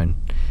its own.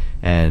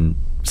 And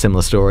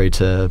similar story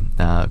to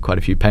quite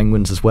a few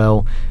penguins as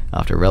well.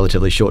 After a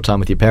relatively short time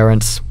with your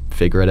parents,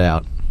 figure it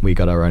out. We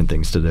got our own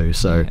things to do.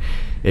 So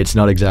it's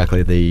not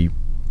exactly the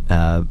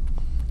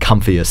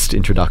comfiest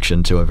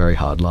introduction to a very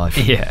hard life.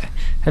 Yeah.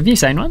 Have you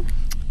seen one?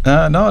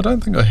 No, I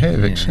don't think I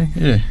have, actually.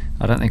 Yeah.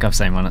 I don't think I've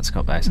seen one at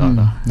Scott Base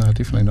either. No,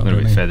 definitely not. A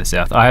little bit further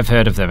south. I have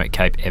heard of them at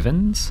Cape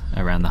Evans,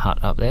 around the hut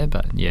up there,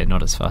 but yeah,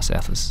 not as far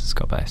south as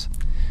Scott Base.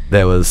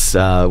 There was,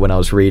 when I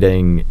was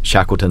reading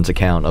Shackleton's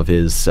account of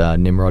his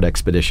Nimrod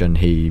expedition,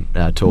 he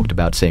talked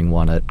about seeing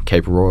one at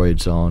Cape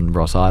Royds on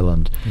Ross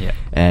Island. Yeah.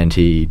 And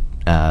he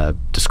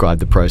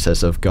described the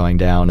process of going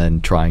down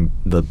and trying,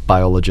 the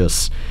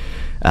biologists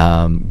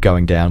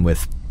going down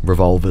with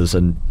revolvers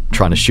and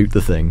trying to shoot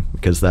the thing,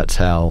 because that's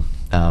how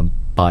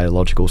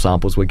biological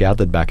samples were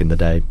gathered back in the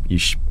day.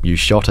 You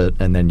shot it,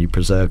 and then you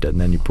preserved it, and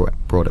then you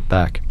brought it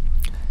back.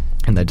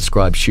 And they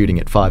described shooting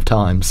it 5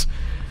 times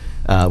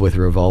with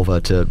a revolver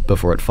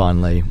before it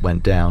finally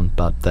went down.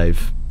 But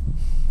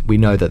we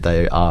know that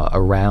they are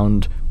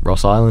around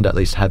Ross Island, at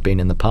least have been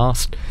in the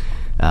past.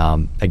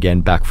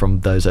 Again, back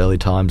from those early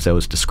times, there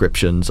was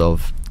descriptions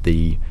of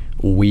the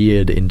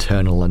weird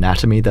internal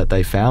anatomy that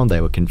they found. They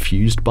were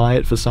confused by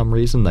it for some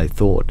reason. They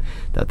thought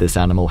that this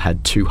animal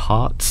had 2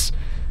 hearts.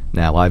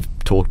 Now, I've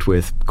talked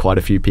with quite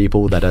a few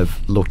people that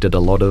have looked at a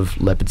lot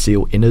of leopard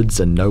seal innards,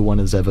 and no one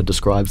has ever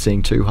described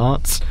seeing 2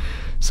 hearts.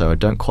 So I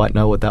don't quite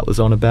know what that was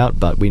on about,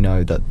 but we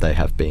know that they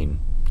have been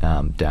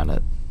down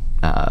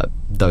at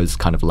those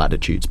kind of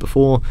latitudes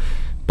before.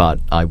 But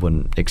I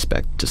wouldn't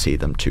expect to see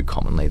them too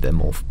commonly. They're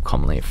more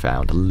commonly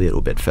found a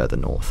little bit further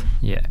north.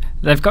 Yeah.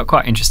 They've got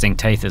quite interesting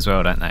teeth as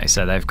well, don't they?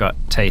 So they've got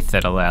teeth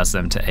that allows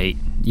them to eat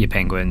your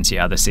penguins,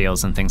 your other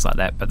seals and things like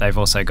that, but they've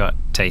also got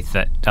teeth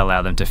that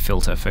allow them to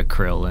filter for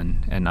krill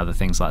and other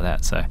things like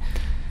that. So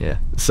yeah.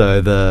 So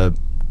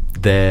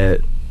their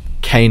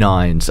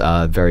canines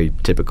are very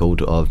typical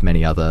of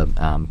many other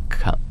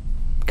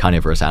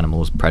carnivorous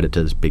animals,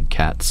 predators, big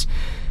cats.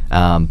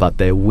 But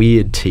their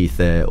weird teeth,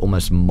 they're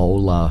almost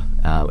molar,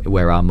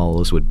 where our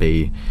molars would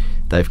be.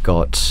 They've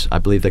got, I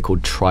believe they're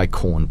called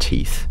tricorn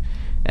teeth.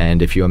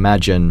 And if you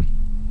imagine,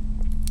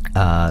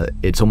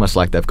 it's almost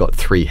like they've got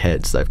 3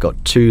 heads. They've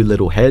got 2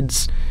 little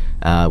heads,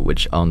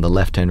 which on the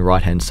left and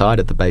right hand side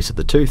at the base of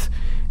the tooth.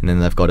 And then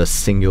they've got a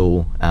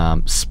single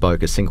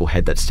spoke, a single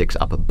head that sticks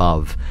up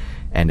above.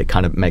 And it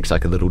kind of makes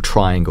like a little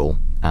triangle.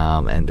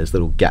 And there's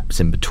little gaps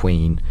in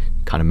between,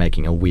 kind of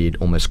making a weird,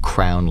 almost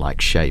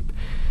crown-like shape.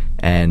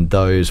 And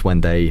those,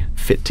 when they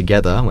fit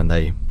together, when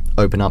they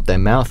open up their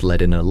mouth,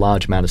 let in a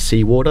large amount of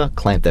seawater,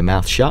 clamp their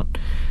mouth shut,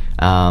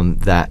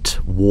 that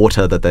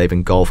water that they've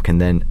engulfed can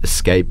then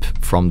escape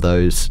from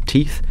those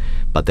teeth,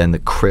 but then the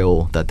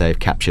krill that they've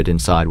captured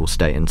inside will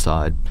stay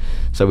inside.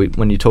 So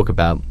when you talk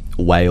about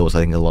whales,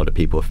 I think a lot of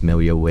people are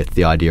familiar with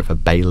the idea of a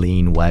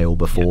baleen whale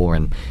before,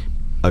 and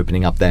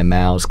opening up their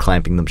mouths,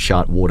 clamping them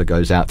shut, water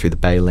goes out through the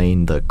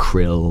baleen, the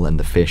krill and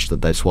the fish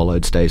that they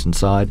swallowed stays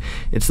inside.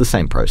 It's the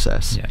same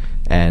process. Yeah.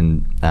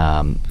 And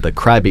the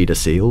crab-eater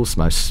seals,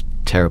 most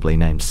terribly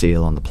named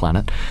seal on the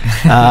planet,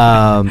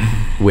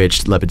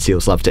 which leopard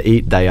seals love to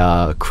eat, they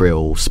are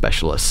krill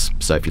specialists.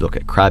 So if you look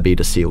at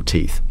crab-eater seal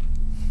teeth,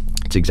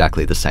 it's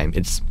exactly the same.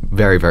 It's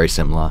very, very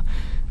similar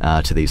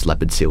to these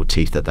leopard seal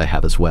teeth that they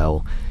have as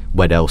well.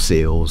 Weddell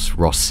seals,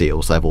 Ross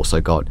seals, they've also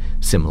got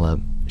similar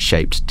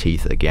shaped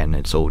teeth. Again,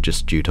 it's all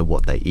just due to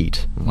what they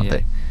eat and what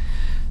they...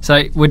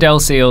 So Weddell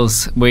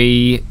seals,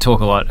 we talk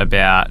a lot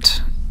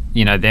about,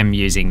 you know, them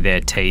using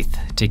their teeth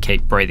to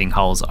keep breathing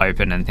holes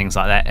open and things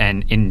like that,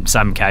 and in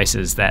some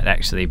cases that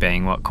actually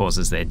being what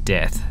causes their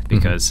death,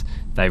 because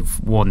they've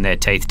worn their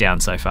teeth down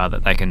so far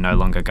that they can no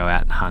longer go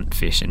out and hunt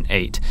fish and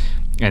eat,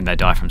 and they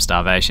die from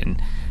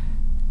starvation.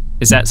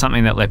 Is that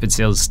something that leopard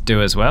seals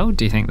do as well?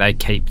 Do you think they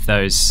keep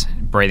those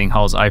breathing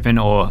holes open,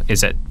 or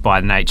is it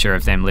by nature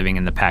of them living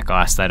in the pack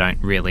ice they don't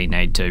really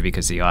need to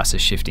because the ice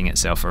is shifting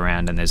itself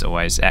around and there's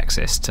always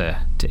access to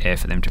air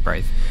for them to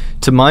breathe?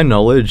 To my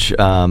knowledge,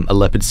 a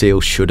leopard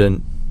seal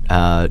shouldn't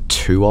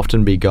too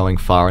often be going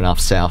far enough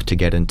south to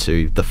get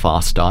into the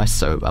fast ice,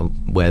 so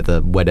where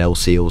the Weddell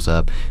seals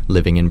are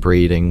living and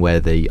breeding,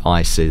 where the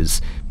ice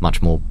is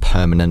much more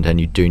permanent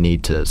and you do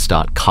need to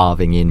start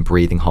carving in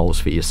breathing holes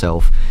for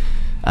yourself.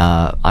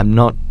 I'm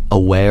not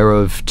aware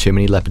of too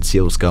many leopard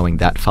seals going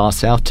that far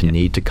south to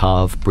need to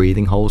carve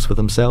breathing holes for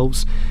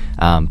themselves,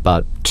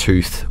 but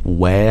tooth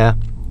wear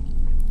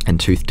and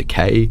tooth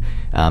decay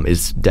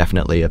is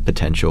definitely a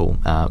potential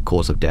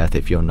cause of death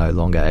if you're no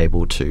longer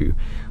able to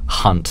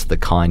hunt the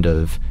kind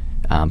of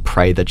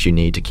prey that you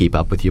need to keep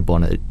up with your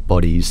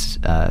body's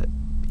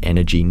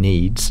energy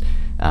needs.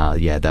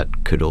 That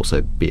could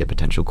also be a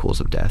potential cause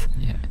of death.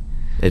 Yeah.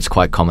 It's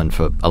quite common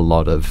for a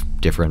lot of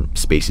different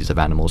species of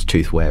animals,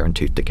 tooth wear and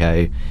tooth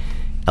decay.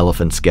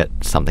 Elephants get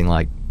something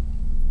like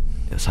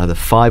it's either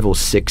 5 or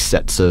 6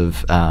 sets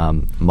of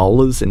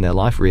molars in their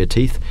life, rear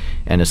teeth,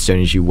 and as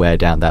soon as you wear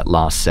down that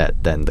last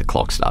set, then the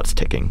clock starts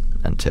ticking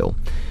until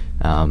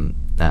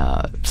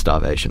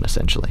starvation,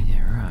 essentially.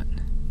 Yeah, right.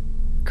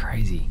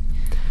 Crazy.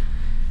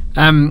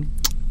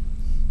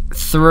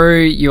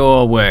 Through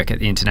your work at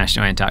the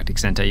International Antarctic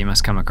Centre, you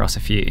must come across a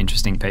few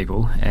interesting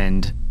people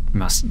and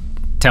must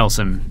tell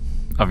some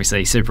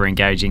obviously super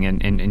engaging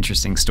and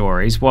interesting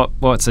stories.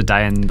 What's a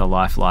day in the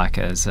life like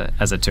as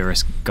a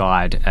tourist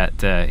guide at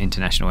the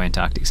International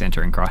Antarctic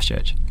Centre in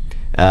Christchurch?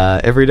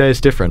 Every day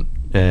is different,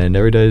 and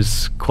every day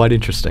is quite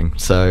interesting.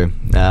 So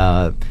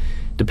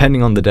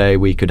depending on the day,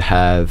 we could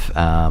have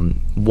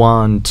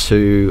 1,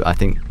 2, I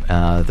think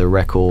the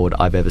record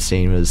I've ever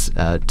seen was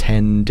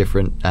 10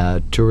 different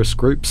tourist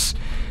groups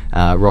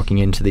rocking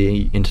into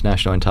the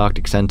International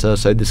Antarctic Centre.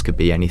 So this could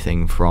be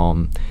anything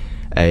from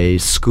a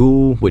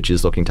school which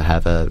is looking to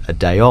have a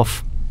day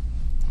off,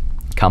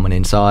 coming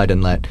inside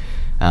and let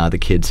the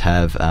kids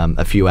have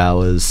a few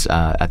hours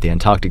at the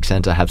Antarctic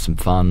Centre, have some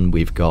fun.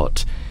 We've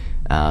got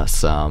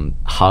some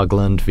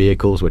Haglund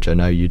vehicles, which I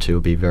know you two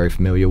will be very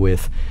familiar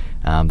with,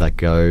 that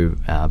go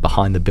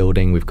behind the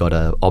building. We've got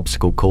an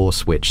obstacle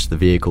course which the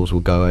vehicles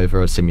will go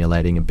over,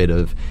 simulating a bit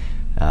of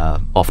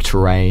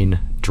off-terrain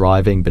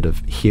driving, bit of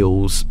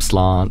hills,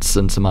 slants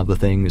and some other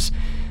things.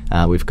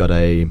 We've got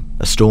a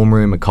storm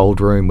room, a cold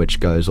room, which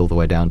goes all the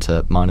way down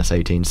to minus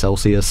 18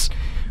 Celsius,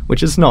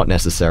 which is not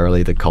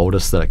necessarily the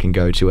coldest that it can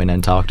go to in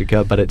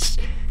Antarctica, but it's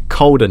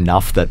cold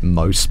enough that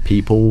most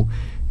people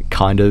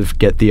kind of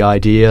get the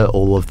idea.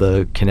 All of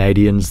the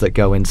Canadians that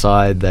go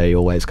inside, they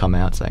always come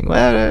out saying,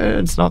 well,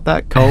 it's not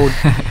that cold.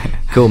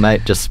 Cool,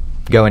 mate, just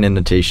going in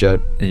a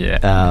t-shirt.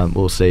 Yeah.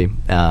 We'll see.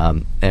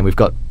 And we've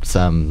got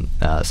some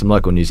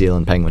local New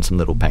Zealand penguins, some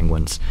little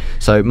penguins.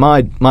 So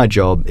my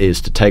job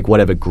is to take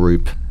whatever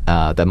group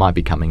that might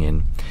be coming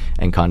in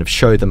and kind of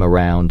show them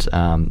around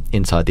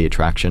inside the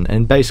attraction,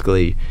 and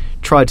basically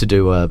try to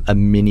do a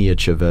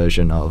miniature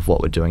version of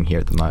what we're doing here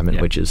at the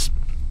moment, which is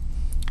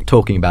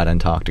talking about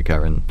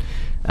Antarctica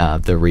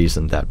and the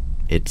reason that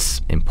it's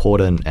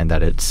important and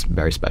that it's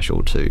very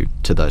special to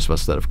those of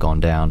us that have gone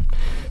down.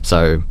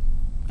 So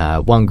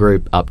one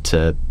group up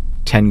to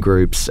 10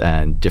 groups,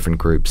 and different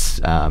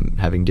groups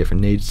having different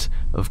needs,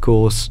 of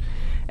course,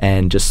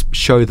 and just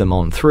show them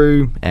on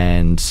through.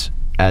 And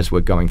as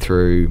we're going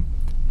through,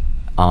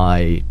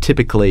 I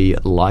typically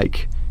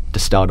like to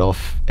start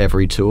off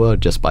every tour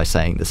just by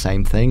saying the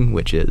same thing,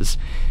 which is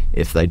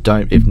if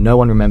no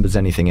one remembers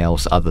anything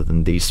else other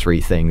than these 3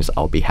 things,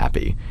 I'll be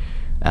happy.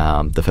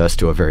 The first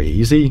 2 are very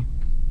easy.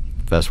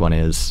 First one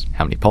is,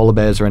 how many polar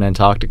bears are in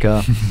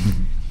Antarctica?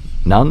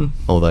 None,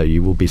 although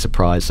you will be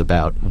surprised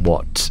about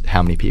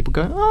how many people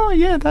go, oh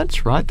yeah,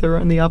 that's right, they're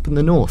only up in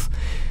the north.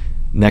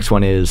 Next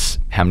one is,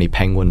 how many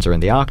penguins are in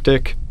the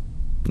Arctic?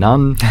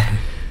 None.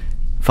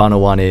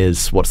 Final one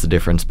is, what's the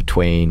difference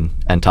between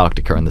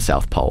Antarctica and the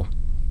South Pole?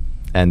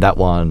 And that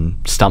one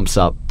stumps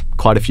up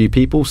quite a few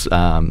people.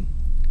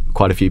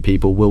 Quite a few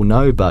people will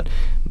know, but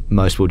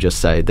most will just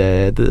say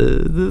they're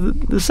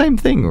the same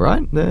thing,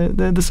 right?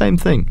 They're the same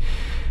thing.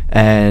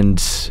 And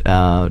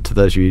to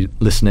those of you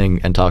listening,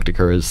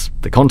 Antarctica is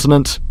the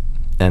continent,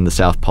 and the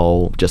South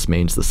Pole just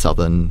means the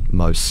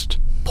southernmost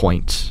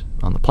point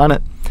on the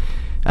planet.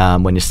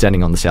 When you're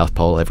standing on the South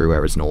Pole,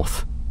 everywhere is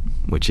north,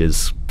 which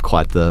is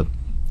quite the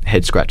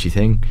head-scratchy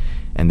thing.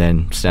 And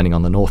then standing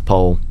on the North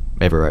Pole,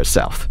 everywhere is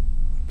south.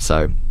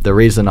 So the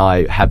reason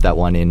I have that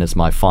one in as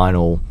my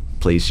final,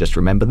 please just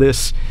remember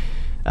this,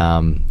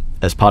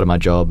 as part of my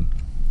job,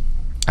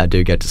 I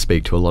do get to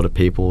speak to a lot of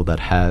people that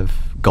have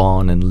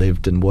gone and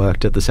lived and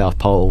worked at the South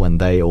Pole, and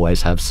they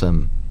always have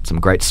some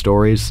great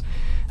stories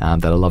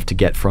that I love to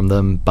get from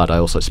them. But I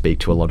also speak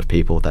to a lot of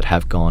people that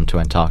have gone to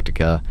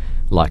Antarctica,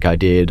 like I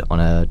did on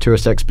a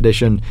tourist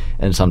expedition,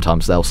 and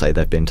sometimes they'll say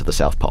they've been to the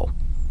South Pole.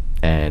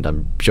 And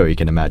I'm sure you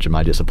can imagine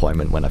my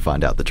disappointment when I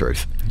find out the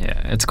truth.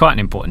 Yeah, it's quite an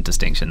important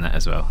distinction, that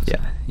as well. So,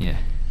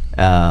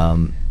 yeah.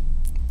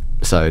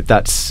 So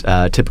that's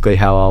typically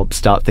how I'll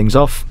start things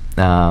off.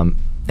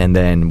 and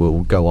then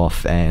we'll go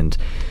off and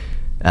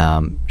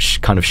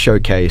kind of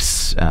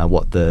showcase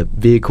what the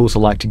vehicles are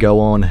like to go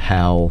on,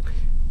 how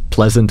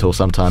pleasant or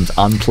sometimes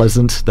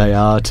unpleasant they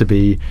are to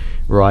be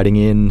riding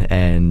in,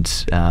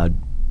 and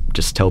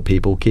just tell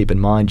people, keep in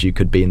mind you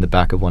could be in the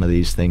back of one of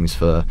these things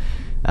for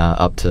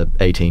up to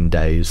 18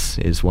 days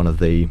is one of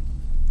the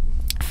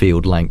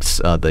field lengths,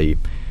 the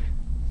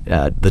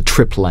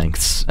trip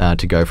lengths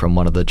to go from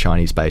one of the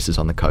Chinese bases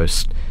on the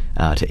coast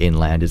to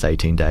inland is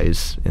 18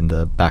 days in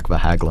the back of a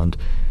Hagland,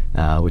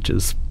 which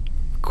is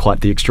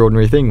quite the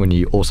extraordinary thing when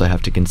you also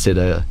have to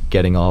consider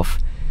getting off,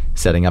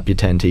 setting up your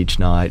tent each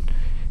night,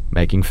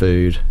 making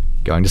food,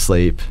 going to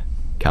sleep,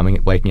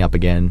 waking up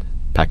again,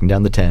 packing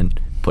down the tent,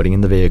 putting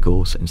in the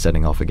vehicles, and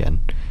setting off again.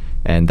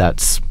 And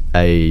that's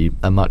a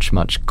much,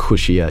 much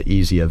cushier,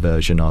 easier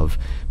version of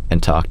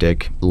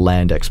Antarctic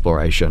land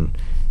exploration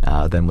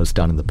than was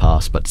done in the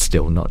past, but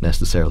still not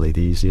necessarily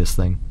the easiest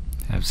thing.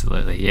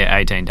 Absolutely. Yeah,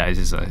 18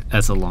 days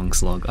that's a long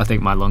slog. I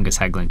think my longest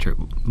Hagland trip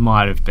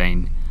might have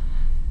been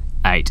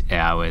 8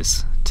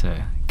 hours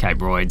to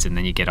Cape Royds, and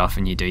then you get off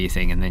and you do your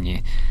thing, and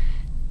then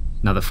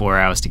another 4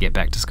 hours to get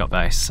back to Scott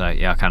Base. So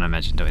yeah, I can't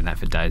imagine doing that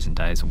for days and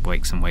days, or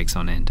weeks and weeks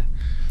on end.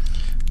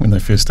 When they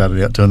first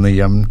started out doing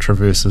the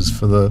traverses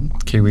for the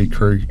Kiwi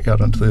crew out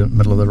into the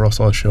middle of the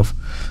Ross Ice Shelf,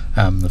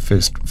 the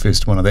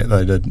first one of that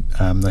they did,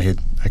 they had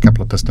a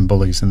couple of piston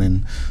bullies, and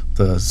then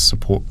the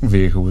support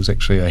vehicle was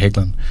actually a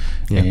Hagland,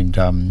 and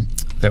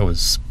that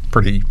was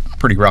pretty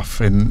rough,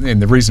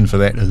 and the reason for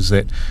that is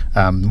that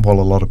while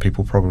a lot of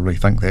people probably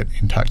think that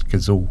Antarctica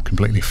is all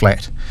completely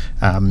flat,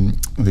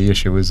 the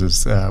issue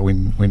is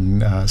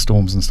when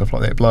storms and stuff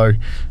like that blow,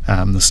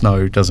 the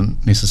snow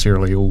doesn't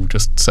necessarily all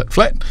just sit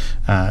flat.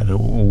 It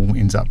all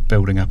ends up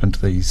building up into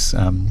these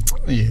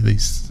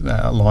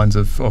lines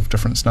of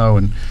different snow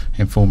and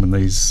forming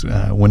these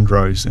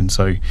windrows, and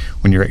so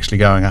when you're actually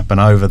going up and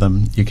over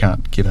them, you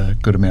can't get a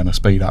good amount of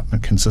speed up,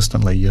 and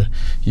consistently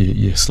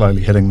you're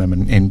slowly hitting them,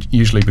 and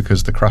usually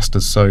because the crust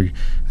is so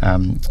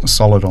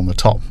solid on the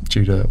top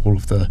due to all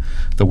of the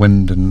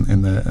wind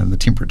and the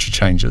temperature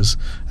changes,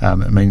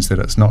 it means that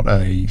it's not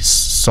a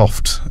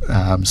soft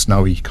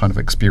snowy kind of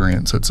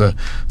experience. It's a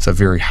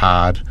very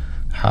hard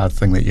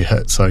thing that you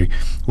hit. So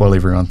while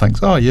everyone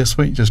thinks, oh yeah,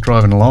 sweet, just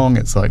driving along,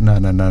 it's like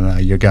no,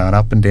 you're going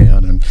up and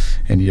down,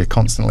 and you're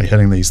constantly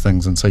hitting these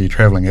things, and so you're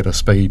travelling at a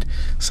speed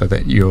so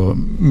that you're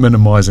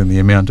minimising the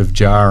amount of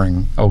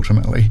jarring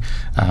ultimately,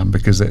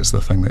 because that's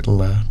the thing that'll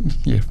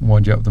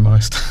wind you up the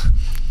most.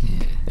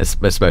 Yeah.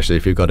 Especially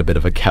if you've got a bit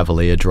of a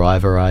cavalier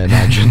driver, I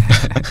imagine.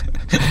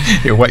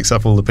 It wakes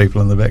up all the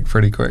people in the back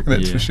pretty quick,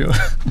 that's for sure.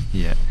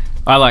 Yeah,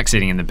 I like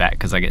sitting in the back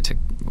because I get to,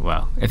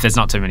 well, if there's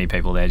not too many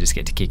people there, just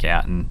get to kick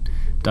out and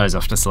doze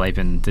off to sleep,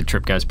 and the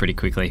trip goes pretty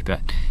quickly. But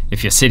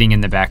if you're sitting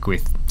in the back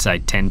with, say,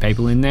 10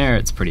 people in there,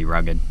 it's pretty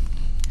rugged.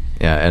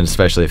 Yeah, and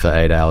especially for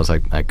 8 hours, I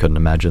couldn't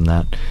imagine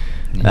that.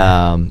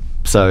 Yeah.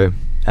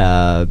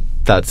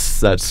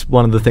 That's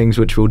one of the things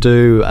which we'll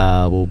do.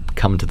 We'll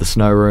come to the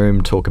snow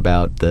room, talk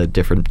about the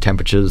different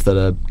temperatures that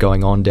are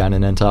going on down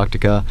in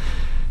Antarctica.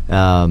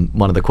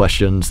 One of the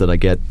questions that I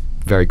get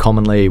very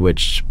commonly,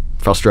 which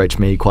frustrates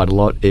me quite a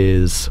lot,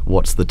 is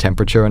what's the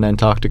temperature in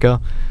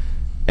Antarctica?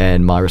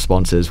 And my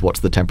response is,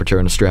 what's the temperature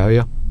in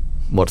Australia?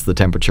 What's the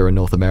temperature in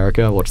North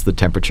America? What's the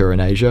temperature in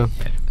Asia?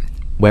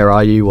 Where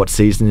are you? What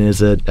season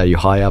is it? Are you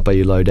high up? Are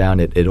you low down?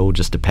 It all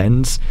just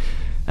depends.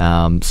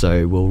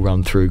 So we'll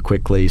run through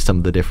quickly some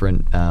of the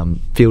different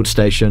field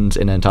stations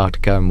in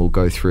Antarctica, and we'll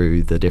go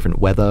through the different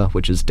weather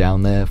which is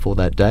down there for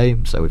that day.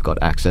 So we've got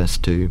access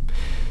to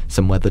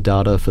some weather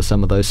data for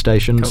some of those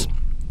stations. Cool.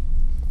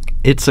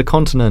 It's a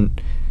continent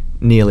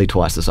nearly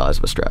twice the size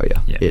of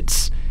Australia. Yeah.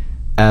 It's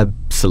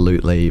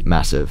absolutely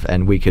massive,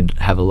 and we could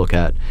have a look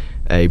at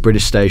a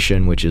British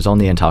station which is on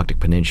the Antarctic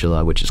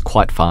Peninsula, which is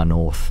quite far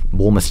north,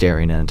 warmest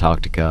area in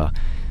Antarctica.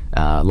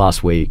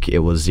 Last week it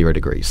was 0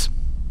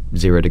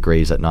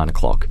 degrees at 9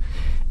 o'clock,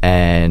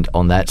 and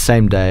on that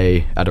same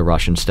day at a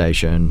Russian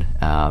station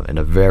in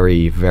a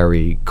very,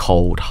 very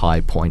cold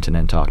high point in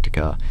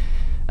Antarctica,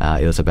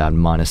 it was about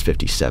minus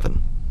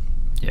 57.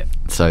 Yeah.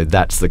 So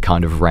that's the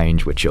kind of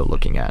range which you're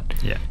looking at.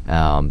 Yeah.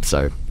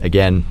 So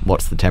again,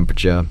 what's the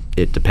temperature?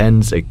 It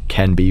depends. It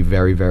can be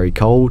very, very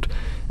cold,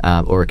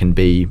 or it can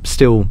be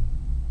still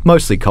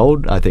mostly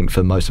cold, I think,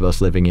 for most of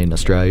us living in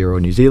Australia or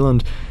New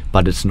Zealand,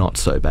 but it's not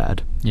so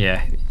bad.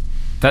 Yeah.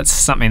 That's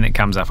something that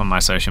comes up on my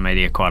social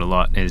media quite a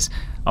lot, is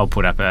I'll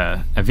put up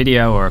a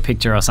video or a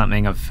picture or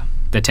something of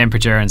the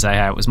temperature and say,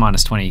 hey, it was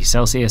minus 20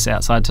 Celsius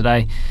outside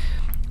today.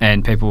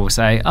 And people will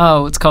say,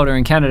 oh, it's colder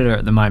in Canada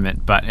at the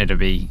moment, but it'll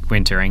be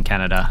winter in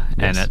Canada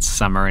and it's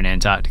summer in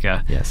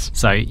Antarctica. Yes.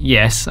 So,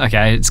 yes,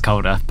 okay, it's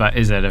colder, but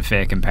is it a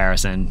fair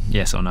comparison,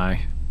 yes or no?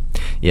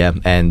 Yeah,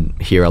 and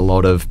hear a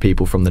lot of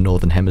people from the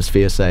Northern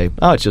Hemisphere say,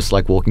 oh, it's just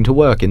like walking to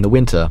work in the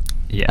winter.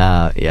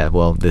 Yeah. Yeah,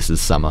 well, this is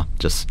summer.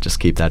 Just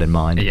keep that in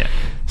mind. Yeah.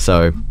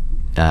 So,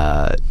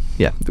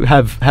 yeah,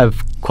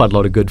 have quite a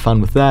lot of good fun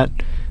with that.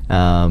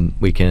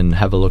 We can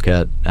have a look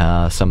at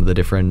some of the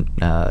different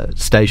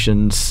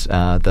stations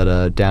that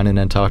are down in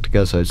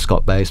Antarctica. So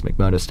Scott Base,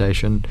 McMurdo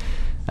Station.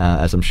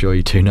 As I'm sure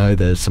you two know,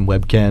 there's some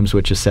webcams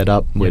which are set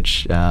up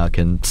which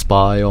can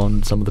spy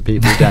on some of the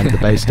people down at the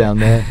base down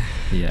there.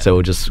 Yeah. So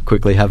we'll just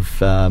quickly have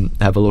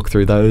a look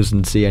through those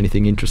and see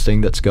anything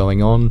interesting that's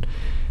going on.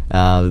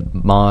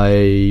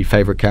 My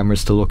favourite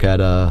cameras to look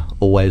at are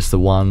always the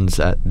ones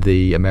at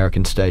the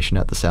American station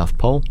at the South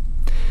Pole.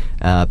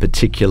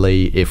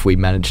 Particularly if we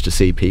manage to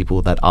see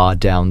people that are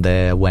down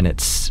there when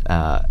it's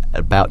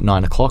about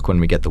 9 o'clock when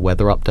we get the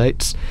weather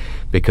updates,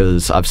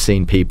 because I've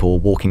seen people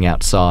walking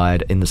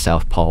outside in the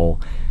South Pole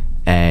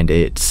and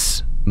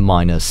it's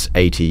minus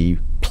 80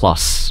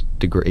 plus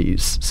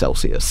degrees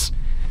Celsius.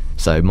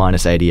 So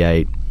minus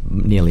 88,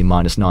 nearly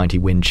minus 90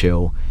 wind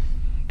chill,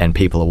 and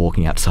people are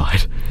walking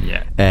outside.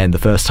 Yeah. And the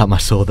first time I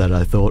saw that,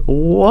 I thought,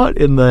 what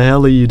in the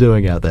hell are you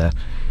doing out there?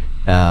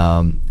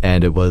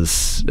 And it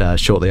was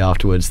shortly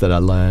afterwards that I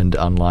learned,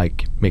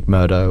 unlike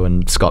McMurdo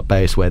and Scott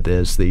Base, where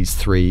there's these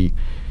three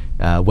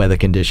weather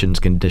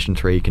conditions, condition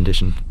 3,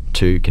 condition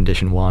 2,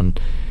 condition 1,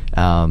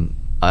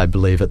 I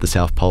believe at the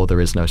South Pole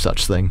there is no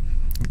such thing.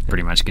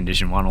 Pretty much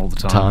condition 1 all the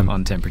time.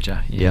 On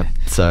temperature. Yeah. Yep.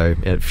 So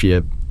if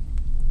your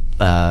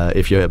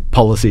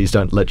policies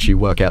don't let you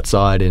work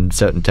outside in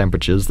certain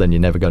temperatures, then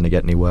you're never going to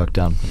get any work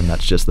done, and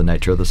that's just the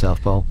nature of the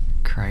South Pole.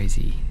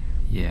 Crazy.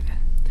 Yeah.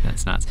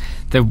 That's nuts.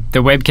 The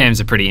webcam's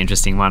a pretty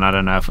interesting one. I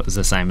don't know if it was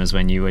the same as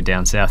when you were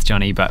down south,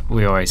 Johnny, but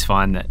we always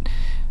find that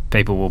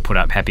people will put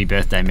up happy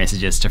birthday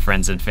messages to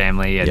friends and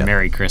family and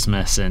Merry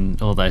Christmas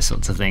and all those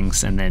sorts of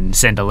things, and then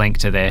send a link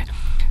to their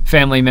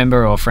family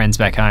member or friends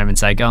back home and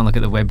say, go and look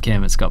at the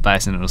webcam at Scott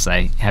Base, and it'll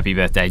say happy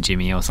birthday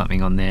Jimmy or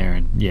something on there.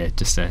 And yeah,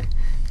 just a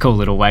cool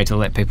little way to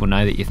let people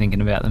know that you're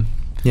thinking about them.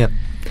 Yep.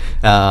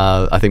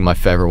 I think my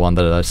favourite one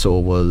that I saw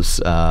was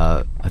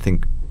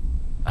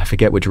I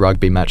forget which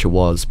rugby match it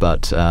was,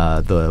 but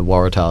the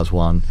Waratahs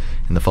won,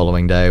 and the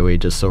following day we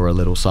just saw a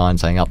little sign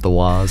saying up the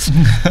Wars.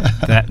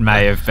 That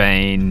may have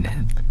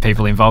been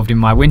people involved in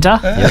my winter.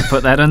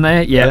 Put that on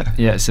there.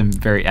 Yeah, some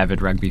very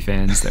avid rugby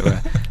fans that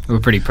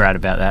were pretty proud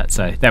about that,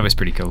 so that was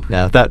pretty cool.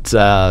 Now that's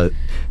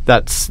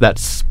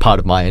part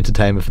of my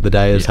entertainment for the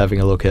day, is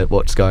having a look at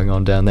what's going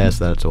on down there,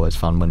 so that's always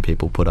fun when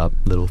people put up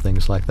little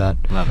things like that.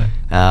 Love it.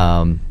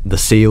 The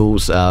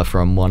seals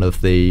from one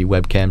of the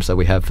webcams that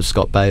we have for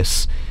Scott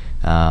Base.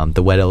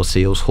 The Weddell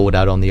seals hauled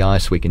out on the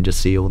ice. We can just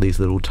see all these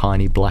little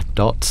tiny black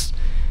dots.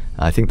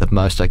 I think the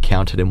most I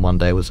counted in one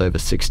day was over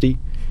 60,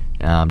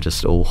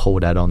 just all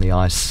hauled out on the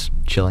ice,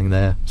 chilling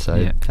there.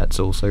 So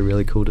that's also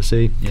really cool to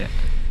see.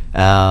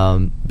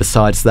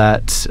 Besides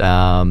that,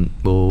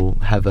 we'll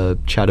have a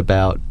chat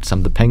about some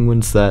of the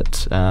penguins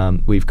that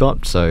we've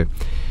got. So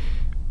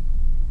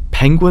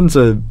penguins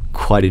are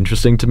quite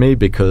interesting to me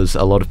because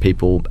a lot of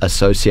people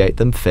associate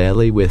them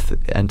fairly with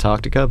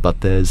Antarctica,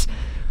 but there's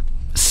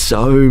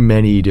so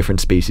many different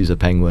species of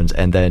penguins,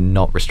 and they're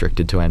not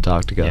restricted to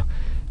Antarctica.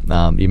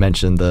 You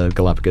mentioned the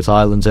Galapagos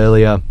Islands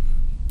earlier.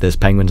 There's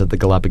penguins at the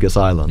Galapagos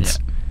Islands,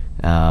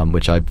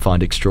 which I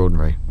find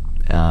extraordinary.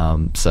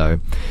 So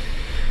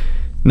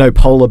no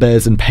polar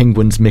bears and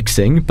penguins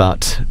mixing,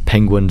 but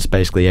penguins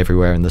basically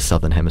everywhere in the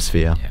southern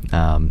hemisphere.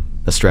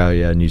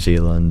 Australia, New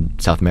Zealand,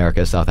 South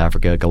America, South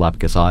Africa,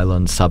 Galapagos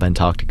Islands,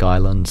 subantarctic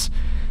islands.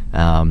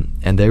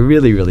 And they're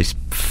really, really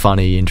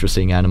funny,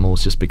 interesting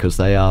animals just because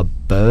they are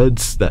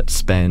birds that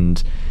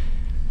spend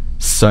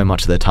so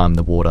much of their time in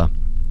the water.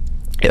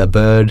 A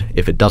bird,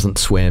 if it doesn't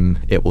swim,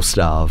 it will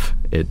starve.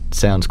 It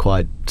sounds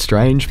quite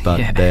strange,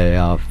 but they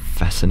are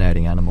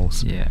fascinating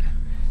animals.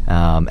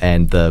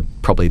 And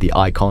probably the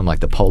icon, like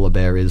the polar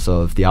bear is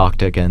of the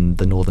Arctic and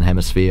the Northern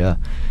Hemisphere,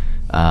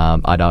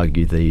 I'd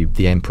argue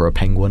the emperor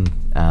penguin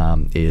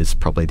is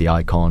probably the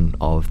icon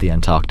of the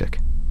Antarctic.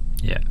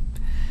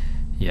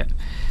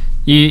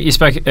 You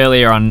spoke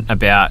earlier on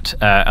about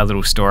a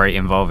little story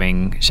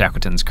involving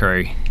Shackleton's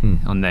crew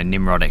on the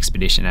Nimrod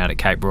expedition out at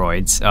Cape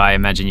Royds. I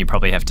imagine you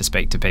probably have to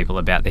speak to people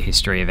about the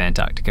history of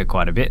Antarctica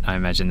quite a bit. I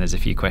imagine there's a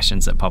few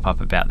questions that pop up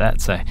about that.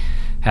 So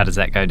how does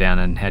that go down,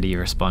 and how do you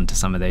respond to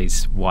some of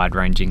these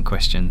wide-ranging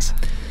questions?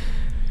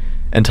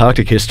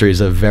 Antarctic history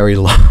is a very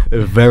long,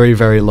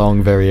 very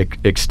long, very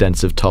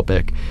extensive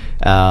topic.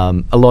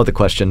 A lot of the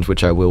questions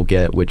which I will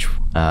get, which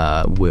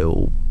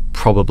will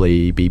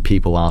probably be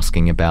people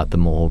asking about the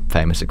more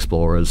famous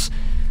explorers,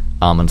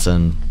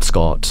 Amundsen,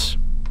 Scott,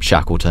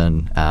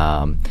 Shackleton.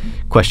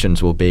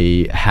 Questions will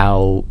be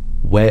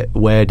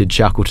where did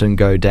Shackleton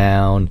go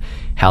down?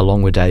 How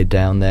long were they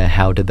down there?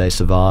 How did they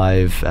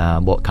survive?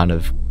 What kind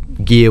of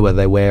gear were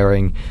they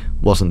wearing?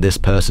 Wasn't this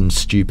person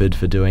stupid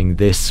for doing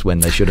this when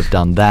they should have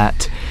done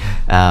that?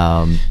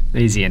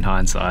 Easy in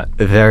hindsight.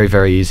 Very,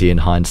 very easy in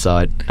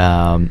hindsight.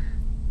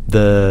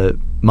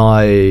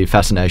 My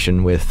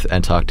fascination with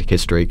Antarctic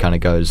history kind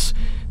of goes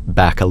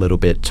back a little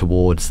bit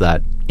towards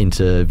that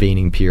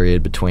intervening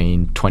period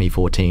between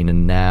 2014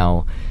 and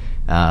now.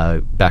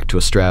 Back to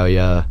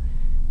Australia,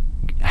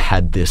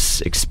 had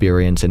this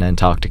experience in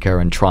Antarctica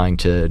and trying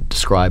to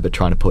describe it,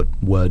 trying to put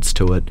words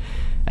to it,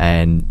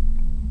 and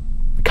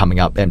coming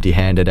up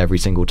empty-handed every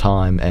single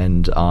time,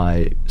 and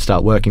I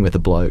start working with a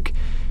bloke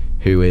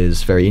who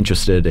is very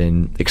interested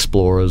in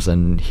explorers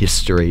and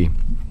history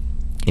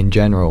in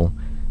general,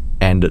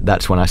 and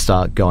that's when I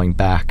start going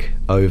back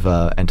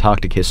over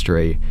Antarctic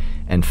history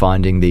and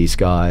finding these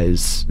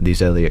guys, these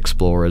early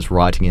explorers,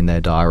 writing in their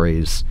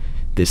diaries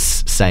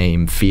this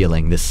same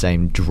feeling, this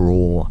same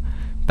draw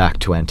back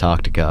to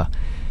Antarctica.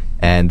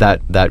 And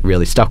that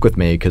really stuck with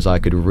me, because I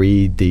could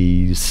read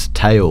these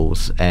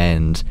tales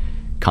and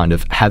kind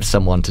of have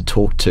someone to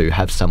talk to,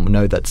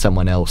 know that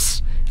someone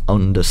else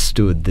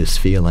understood this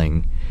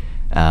feeling.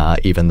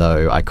 Even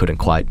though I couldn't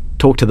quite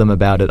talk to them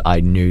about it, I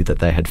knew that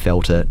they had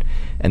felt it.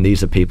 And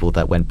these are people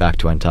that went back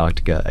to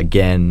Antarctica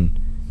again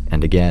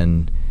and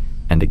again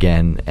and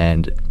again.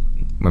 And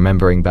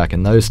remembering back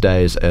in those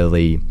days,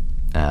 early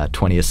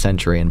 20th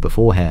century and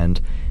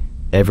beforehand,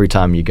 every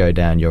time you go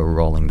down, you're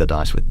rolling the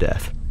dice with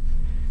death.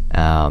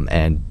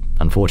 And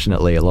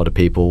unfortunately, a lot of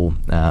people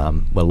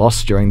were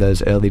lost during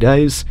those early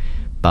days,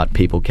 but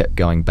people kept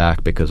going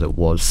back because it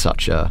was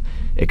such a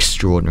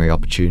extraordinary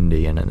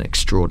opportunity and an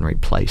extraordinary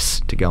place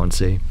to go and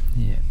see.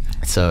 Yeah.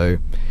 So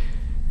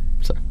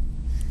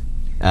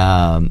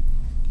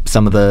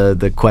some of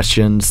the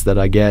questions that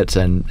I get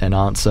and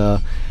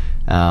answer,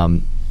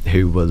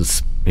 who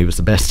was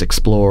the best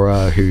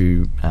explorer,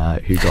 who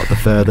got the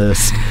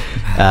furthest,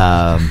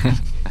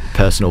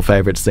 personal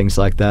favorites, things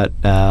like that.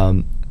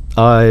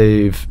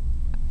 I've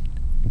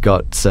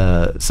got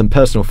some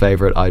personal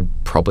favorite. I'd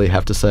probably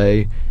have to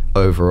say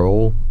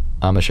overall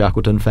I'm a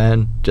Shackleton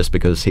fan, just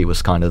because he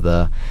was kind of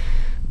the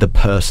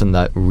person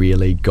that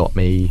really got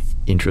me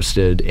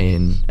interested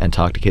in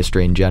Antarctic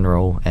history in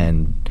general,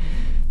 and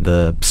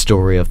the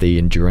story of the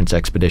Endurance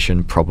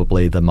expedition,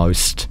 probably the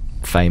most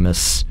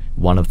famous,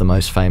 one of the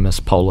most famous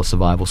polar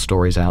survival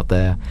stories out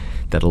there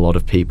that a lot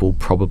of people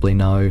probably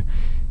know,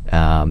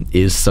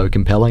 is so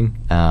compelling.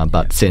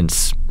 But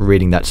since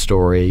reading that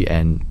story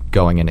and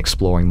going and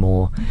exploring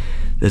more,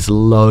 there's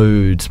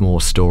loads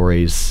more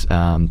stories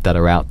that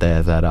are out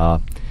there that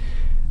are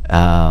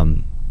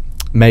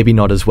maybe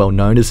not as well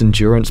known as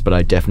Endurance, but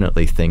I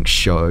definitely think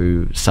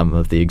show some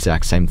of the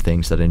exact same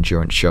things that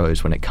Endurance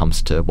shows when it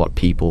comes to what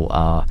people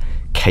are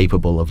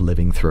capable of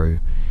living through.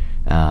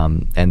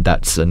 And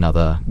that's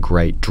another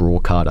great draw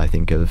card, I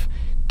think, of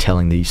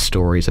telling these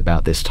stories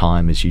about this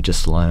time, is you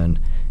just learn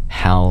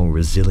how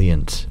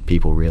resilient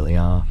people really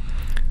are.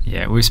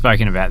 Yeah, we've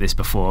spoken about this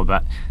before,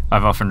 but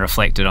I've often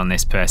reflected on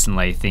this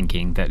personally,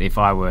 thinking that if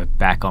I were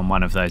back on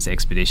one of those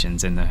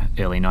expeditions in the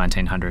early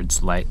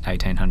 1900s, late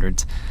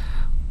 1800s,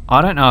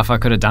 I don't know if I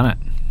could have done it.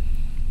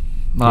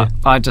 Like,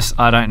 yeah.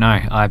 I don't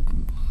know.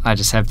 I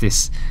just have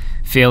this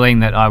feeling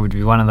that I would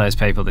be one of those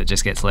people that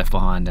just gets left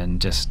behind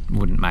and just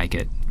wouldn't make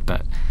it.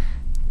 But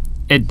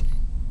it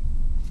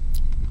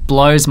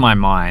blows my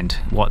mind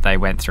what they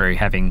went through,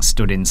 having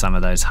stood in some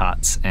of those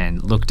huts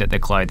and looked at the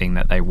clothing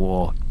that they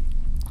wore,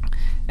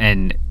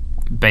 and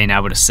being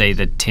able to see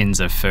the tins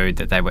of food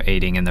that they were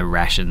eating and the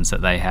rations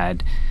that they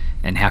had,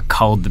 and how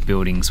cold the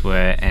buildings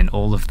were, and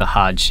all of the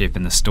hardship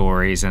and the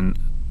stories. And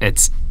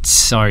it's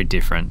so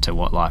different to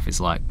what life is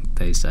like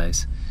these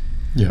days.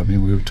 Yeah, I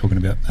mean, we were talking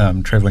about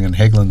travelling in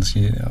Haglunds,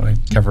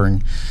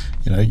 covering,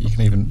 you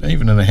can even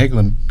in a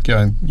Haglund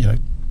going,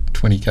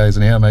 20 k's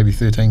an hour, maybe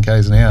 13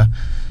 k's an hour,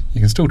 you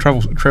can still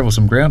travel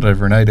some ground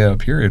over an 8-hour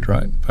period,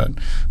 right? But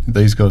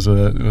these guys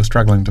were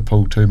struggling to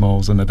pull 2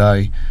 miles in a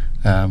day,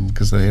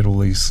 because they had all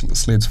these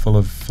sleds full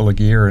of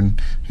gear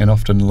and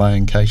often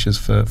laying caches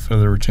for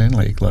the return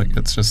leg. Like,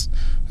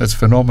 it's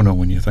phenomenal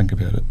when you think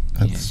about it.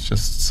 It's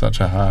just such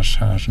a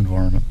harsh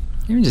environment.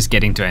 Even just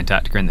getting to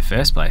Antarctica in the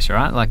first place,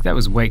 right? Like, that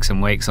was weeks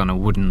and weeks on a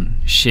wooden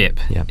ship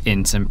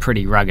in some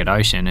pretty rugged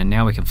ocean, and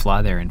now we can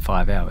fly there in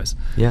 5 hours.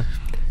 Yeah.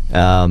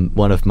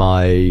 One of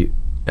my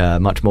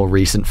much more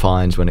recent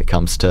finds when it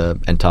comes to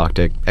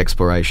Antarctic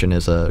exploration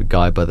is a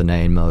guy by the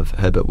name of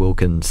Herbert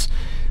Wilkins,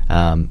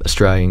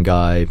 Australian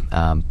guy,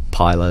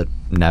 pilot,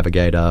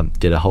 navigator,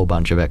 did a whole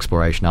bunch of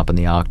exploration up in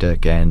the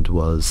Arctic, and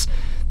was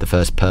the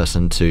first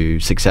person to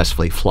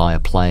successfully fly a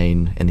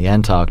plane in the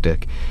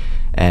Antarctic.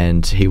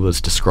 And he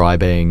was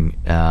describing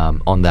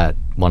on that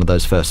one of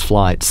those first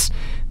flights,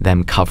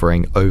 them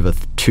covering over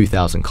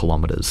 2,000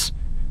 kilometers,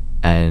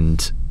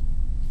 and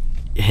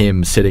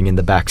him sitting in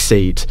the back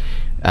seat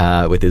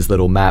with his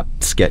little map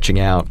sketching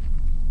out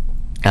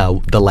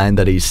the land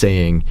that he's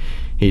seeing.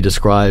 He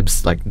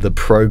describes like the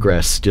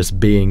progress just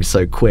being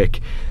so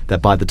quick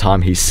that by the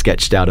time he's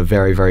sketched out a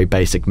very, very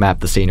basic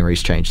map, the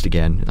scenery's changed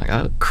again. Like,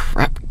 oh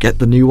crap, get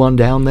the new one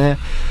down there.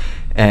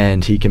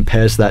 And he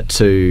compares that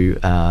to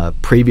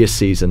previous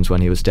seasons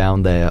when he was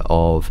down there,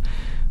 of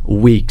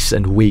weeks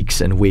and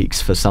weeks and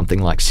weeks for something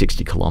like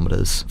 60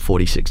 kilometers,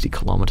 40, 60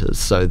 kilometers.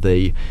 So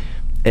the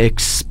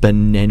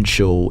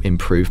exponential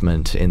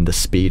improvement in the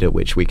speed at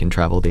which we can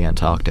travel the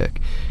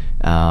Antarctic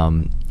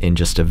in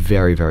just a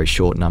very, very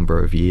short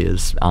number of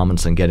years.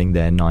 Amundsen getting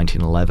there in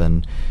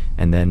 1911,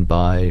 and then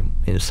by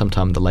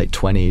sometime in the late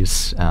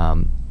 20s,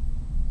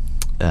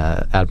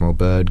 Admiral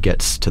Byrd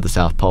gets to the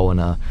South Pole in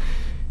a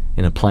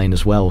plane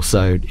as well.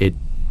 So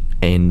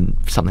in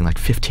something like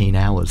 15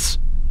 hours,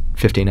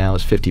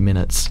 50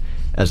 minutes,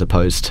 as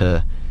opposed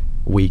to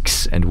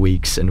weeks and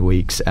weeks and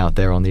weeks out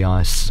there on the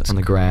ice, on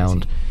the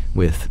ground,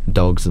 with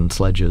dogs and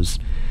sledges.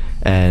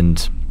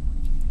 And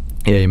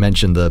yeah, you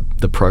mentioned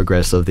the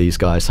progress of these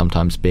guys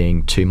sometimes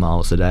being 2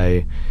 miles a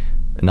day.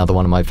 Another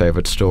one of my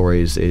favourite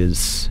stories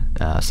is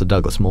Sir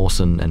Douglas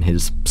Mawson and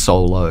his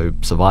solo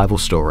survival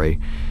story.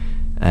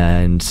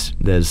 And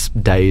there's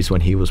days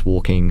when he was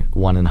walking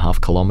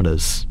 1.5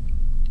 kilometres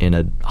in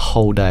a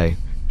whole day,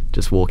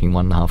 just walking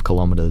 1.5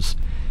 kilometres,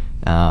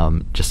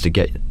 just to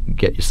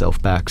get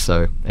yourself back.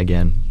 So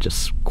again,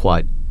 just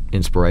quite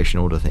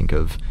inspirational to think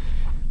of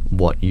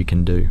what you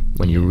can do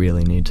when you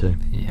really need to.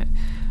 Yeah.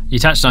 You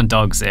touched on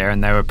dogs there,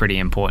 and they were pretty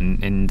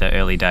important in the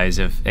early days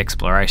of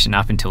exploration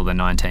up until the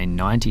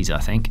 1990s, I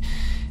think,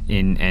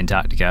 in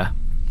Antarctica.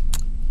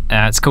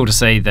 It's cool to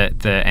see that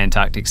the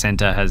Antarctic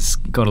Centre has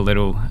got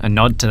a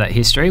nod to that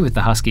history with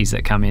the huskies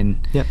that come in,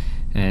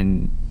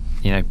 and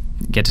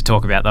get to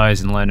talk about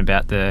those and learn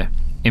about the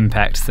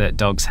impact that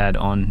dogs had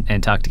on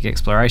Antarctic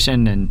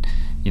exploration. And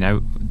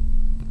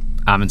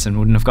Amundsen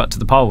wouldn't have got to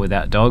the pole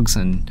without dogs,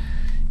 and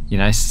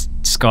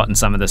Scott and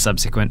some of the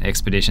subsequent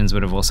expeditions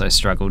would have also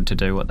struggled to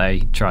do what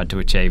they tried to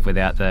achieve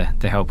without the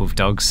help of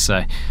dogs.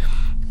 So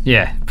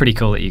yeah, pretty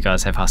cool that you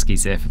guys have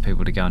huskies there for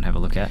people to go and have a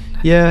look at.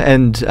 Yeah,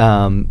 and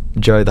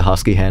Joe, the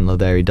husky handler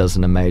there, he does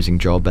an amazing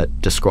job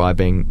at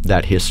describing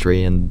that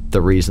history and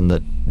the reason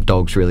that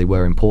dogs really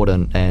were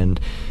important. And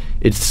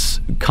it's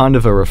kind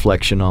of a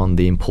reflection on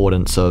the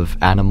importance of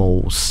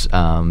animals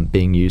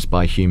being used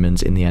by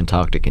humans in the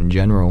Antarctic in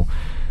general.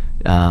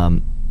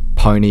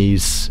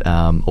 Ponies,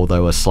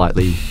 although a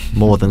slightly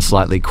more than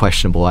slightly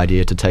questionable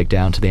idea to take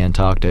down to the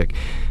Antarctic,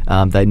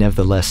 they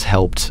nevertheless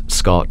helped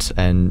Scott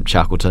and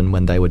Shackleton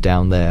when they were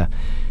down there.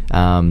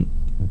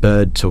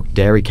 Bird took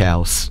dairy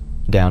cows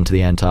down to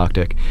the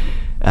Antarctic,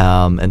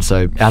 and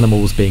so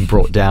animals being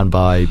brought down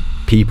by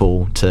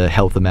people to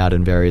help them out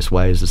in various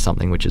ways is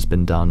something which has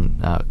been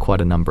done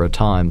quite a number of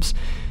times.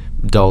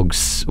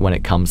 Dogs, when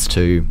it comes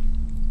to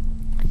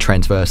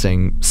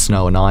transversing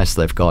snow and ice,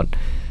 they've got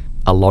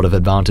a lot of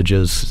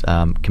advantages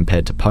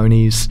compared to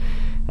ponies.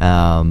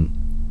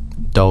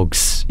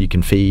 Dogs you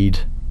can feed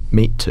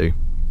meat to.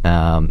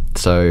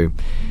 So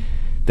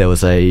there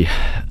was a,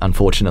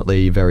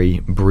 unfortunately, very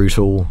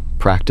brutal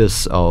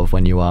practice of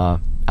when you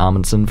are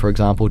Amundsen, for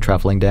example,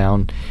 travelling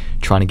down,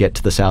 trying to get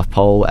to the South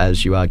Pole.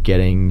 As you are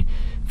getting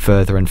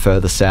further and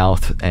further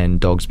south and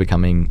dogs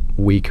becoming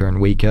weaker and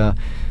weaker,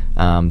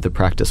 the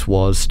practice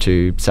was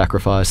to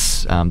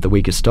sacrifice the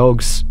weakest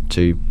dogs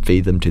to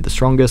feed them to the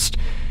strongest,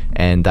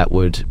 and that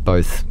would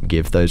both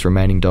give those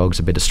remaining dogs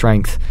a bit of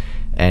strength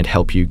and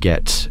help you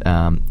get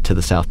to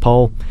the South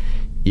Pole.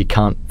 You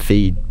can't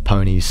feed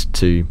ponies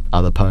to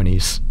other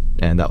ponies,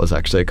 and that was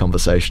actually a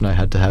conversation I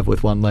had to have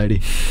with one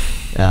lady,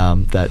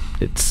 that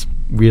it's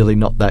really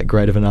not that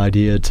great of an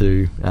idea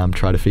to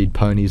try to feed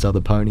ponies other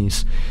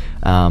ponies.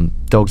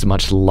 Dogs are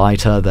much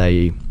lighter.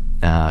 They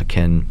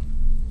can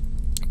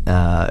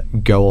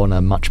go on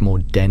a much more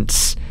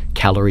dense,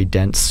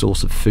 calorie-dense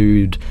source of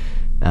food.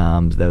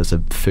 There was a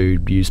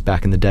food used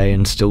back in the day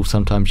and still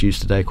sometimes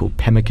used today called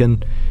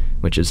pemmican,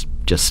 which is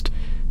just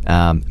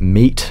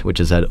meat, which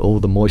has had all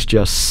the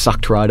moisture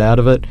sucked right out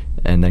of it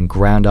and then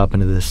ground up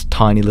into this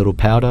tiny little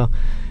powder,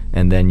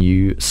 and then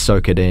you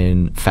soak it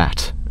in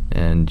fat,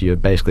 and you're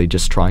basically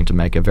just trying to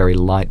make a very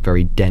light,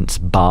 very dense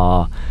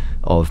bar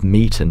of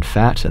meat and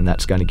fat, and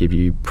that's going to give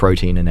you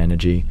protein and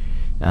energy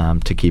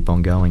to keep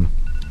on going.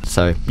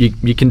 So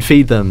you can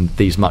feed them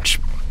these much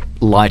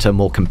lighter,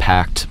 more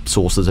compact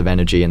sources of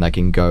energy, and they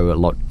can go a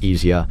lot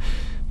easier.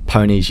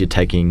 Ponies, you're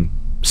taking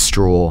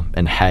straw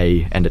and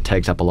hay, and it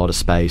takes up a lot of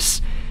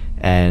space,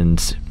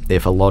 and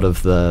if a lot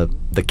of the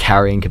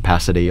carrying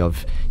capacity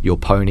of your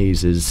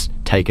ponies is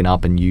taken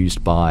up and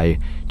used by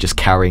just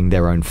carrying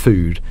their own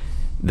food,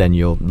 then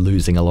you're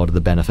losing a lot of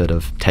the benefit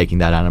of taking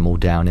that animal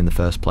down in the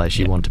first place.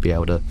 You want to be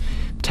able to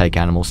take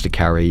animals to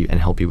carry and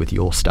help you with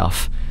your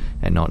stuff,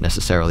 and not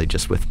necessarily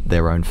just with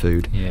their own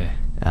food.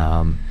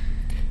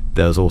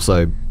 There's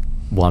also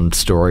one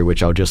story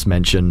which I'll just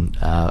mention,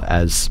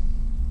 as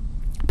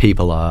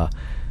people are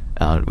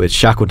with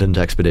Shackleton's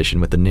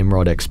expedition, with the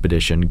Nimrod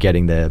expedition,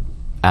 getting their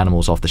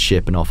animals off the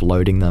ship and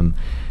offloading them.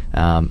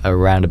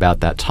 Around about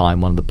that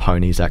time, one of the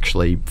ponies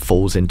actually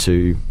falls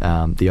into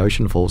the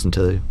ocean, falls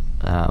into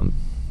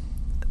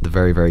the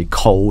very, very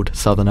cold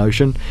Southern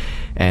Ocean,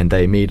 and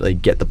they immediately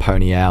get the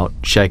pony out,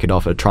 shake it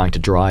off, trying to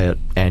dry it,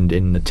 and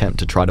in an attempt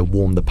to try to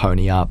warm the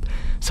pony up,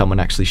 someone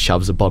actually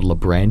shoves a bottle of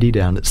brandy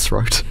down its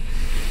throat.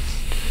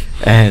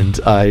 And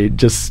I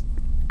just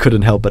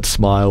couldn't help but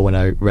smile when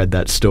I read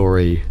that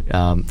story,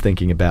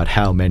 thinking about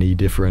how many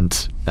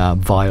different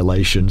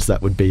violations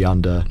that would be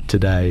under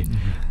today.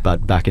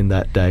 But back in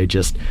that day,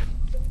 just,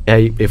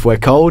 hey, if we're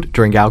cold,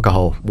 drink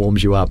alcohol,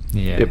 warms you up.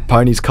 If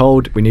pony's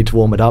cold, we need to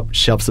warm it up,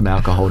 shove some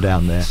alcohol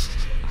down there.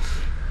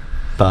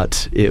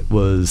 But it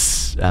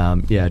was,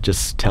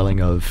 just telling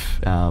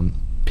of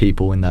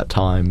people in that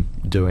time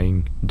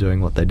doing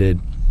what they did.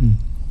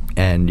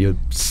 And you're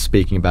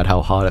speaking about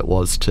how hard it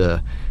was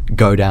to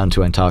go down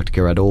to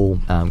Antarctica at all,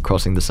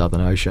 crossing the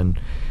Southern Ocean.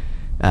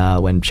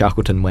 When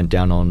Shackleton went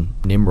down on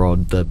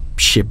Nimrod, the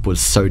ship was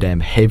so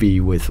damn heavy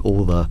with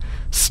all the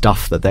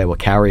stuff that they were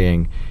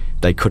carrying,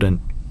 they couldn't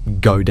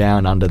go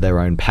down under their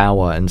own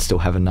power and still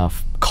have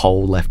enough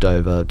coal left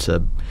over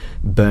to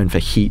burn for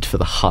heat for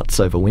the huts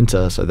over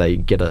winter. So they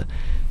get a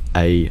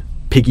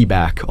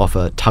piggyback off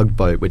a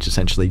tugboat, which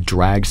essentially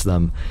drags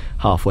them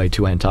halfway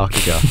to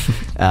Antarctica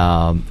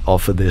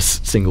off of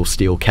this single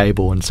steel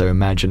cable. And so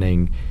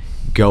imagining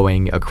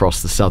going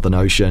across the Southern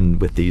Ocean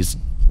with these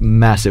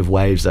massive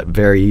waves that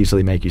very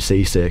easily make you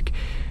seasick,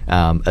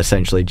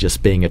 essentially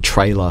just being a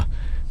trailer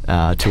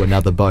to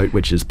another boat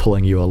which is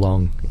pulling you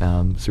along.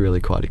 It's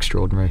really quite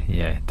extraordinary.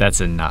 Yeah,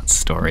 that's a nuts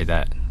story,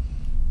 that.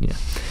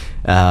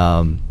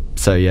 Yeah.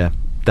 So yeah,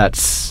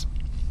 that's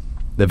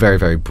the very,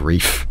 very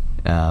brief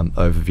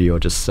overview, or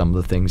just some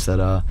of the things that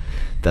are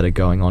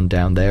going on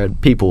down there.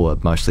 People are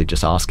mostly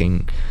just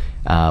asking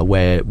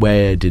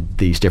where did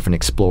these different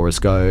explorers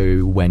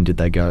go, when did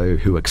they go,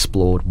 who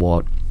explored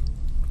what,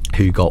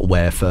 who got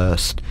where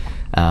first,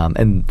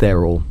 and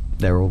they're all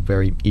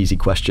very easy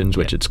questions,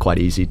 which it's quite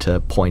easy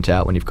to point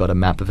out when you've got a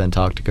map of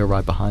Antarctica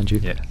right behind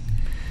you.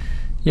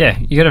 Yeah,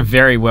 you got a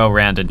very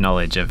well-rounded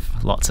knowledge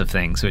of lots of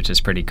things, which is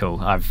pretty cool.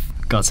 I've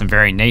got some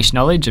very niche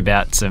knowledge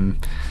about some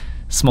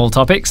small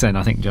topics, and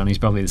I think Johnny's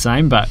probably the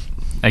same, but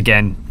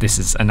again, this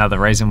is another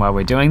reason why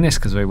we're doing this,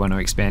 because we want to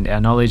expand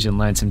our knowledge and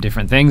learn some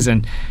different things.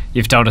 And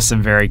you've told us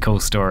some very cool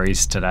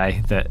stories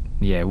today that,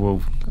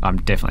 I'm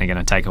definitely going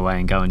to take away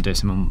and go and do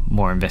some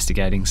more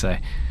investigating. So,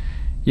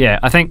 yeah,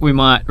 I think we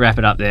might wrap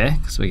it up there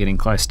because we're getting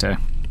close to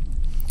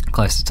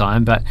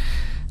time. But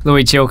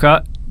Lewie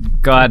Chilcott,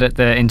 guide at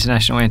the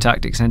International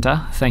Antarctic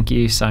Centre, thank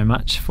you so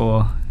much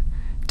for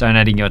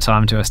donating your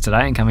time to us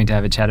today and coming to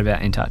have a chat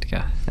about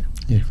Antarctica.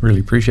 Yeah, really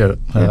appreciate it.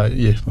 Well,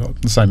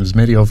 the same as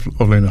Maddie, I've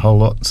learned a whole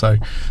lot. So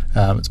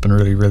it's been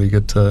really, really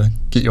good to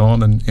get you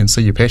on and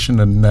see your passion.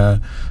 And I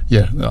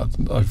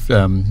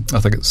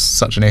think it's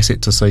such an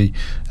asset to see,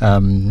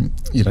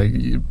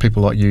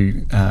 people like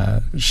you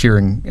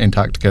sharing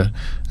Antarctica,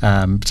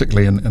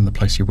 particularly in the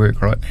place you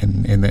work, right?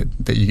 And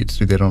that you get to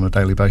do that on a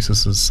daily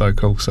basis is so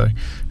cool. So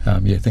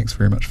thanks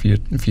very much for your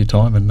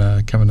time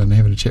and coming and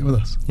having a chat with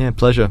us. Yeah,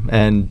 pleasure.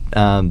 And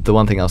the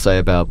one thing I'll say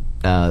about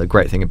the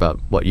great thing about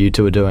what you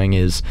two are doing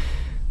is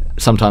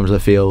sometimes I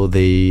feel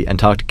the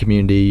Antarctic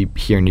community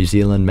here in New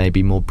Zealand,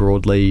 maybe more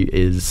broadly,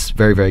 is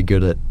very, very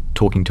good at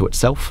talking to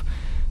itself,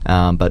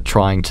 but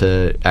trying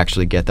to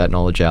actually get that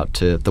knowledge out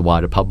to the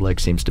wider public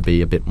seems to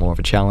be a bit more of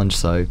a challenge.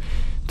 So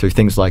through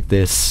things like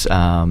this,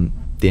 the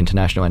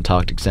International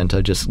Antarctic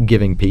Centre, just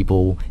giving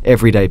people,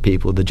 everyday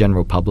people, the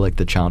general public,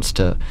 the chance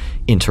to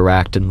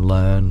interact and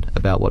learn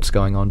about what's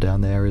going on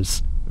down there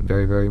is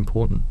very, very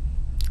important.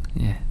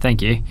 Yeah,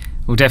 thank you.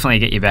 We'll definitely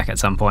get you back at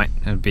some point.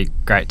 It would be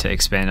great to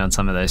expand on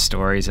some of those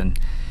stories and,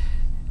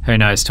 who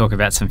knows, talk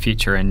about some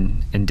future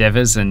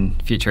endeavours and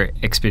future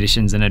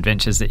expeditions and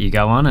adventures that you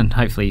go on, and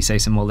hopefully you see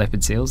some more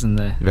leopard seals in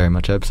the very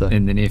much hope so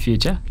in the near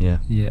future. Yeah.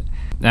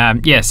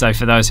 So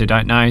for those who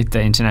don't know,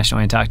 the International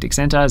Antarctic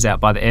Centre is out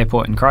by the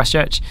airport in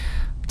Christchurch.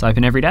 It's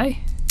open every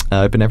day.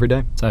 Open every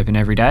day. It's open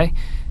every day,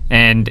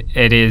 and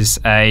it is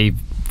a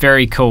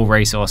very cool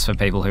resource for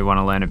people who want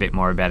to learn a bit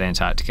more about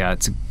Antarctica.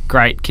 It's a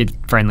great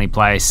kid-friendly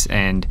place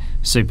and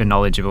super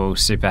knowledgeable,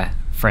 super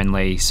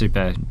friendly,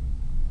 super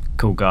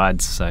cool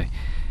guides. So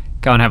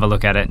go and have a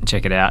look at it and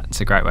check it out. It's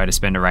a great way to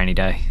spend a rainy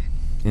day.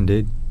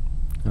 Indeed.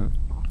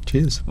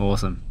 Cheers.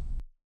 Awesome.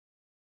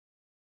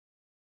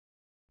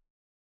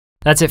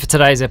 That's it for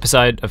today's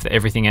episode of the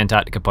Everything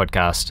Antarctica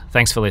podcast.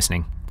 Thanks for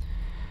listening.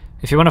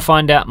 If you want to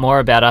find out more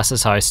about us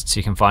as hosts,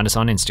 you can find us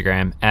on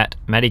Instagram at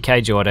Maddie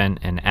K. Jordan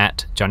and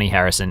at Johnny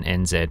Harrison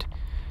NZ.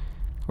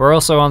 We're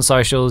also on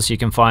socials. You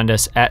can find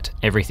us at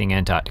Everything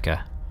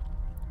Antarctica.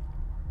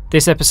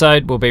 This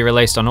episode will be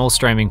released on all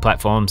streaming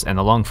platforms, and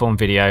the long form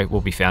video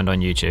will be found on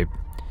YouTube.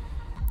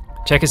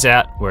 Check us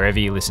out wherever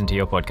you listen to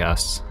your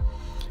podcasts.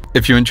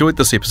 If you enjoyed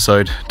this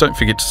episode, don't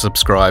forget to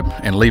subscribe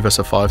and leave us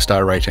a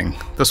 5-star rating.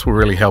 This will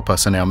really help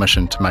us in our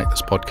mission to make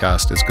this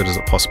podcast as good as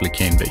it possibly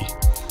can be.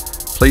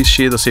 Please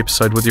share this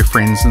episode with your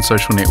friends and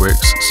social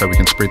networks so we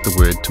can spread the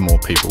word to more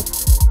people.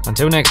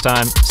 Until next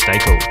time, stay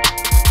cool.